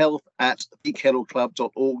address is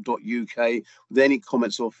health@thekennelclub.org.uk with any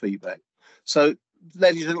comments or feedback. So,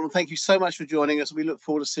 ladies and gentlemen, thank you so much for joining us. We look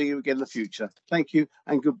forward to seeing you again in the future. Thank you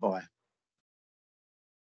and goodbye.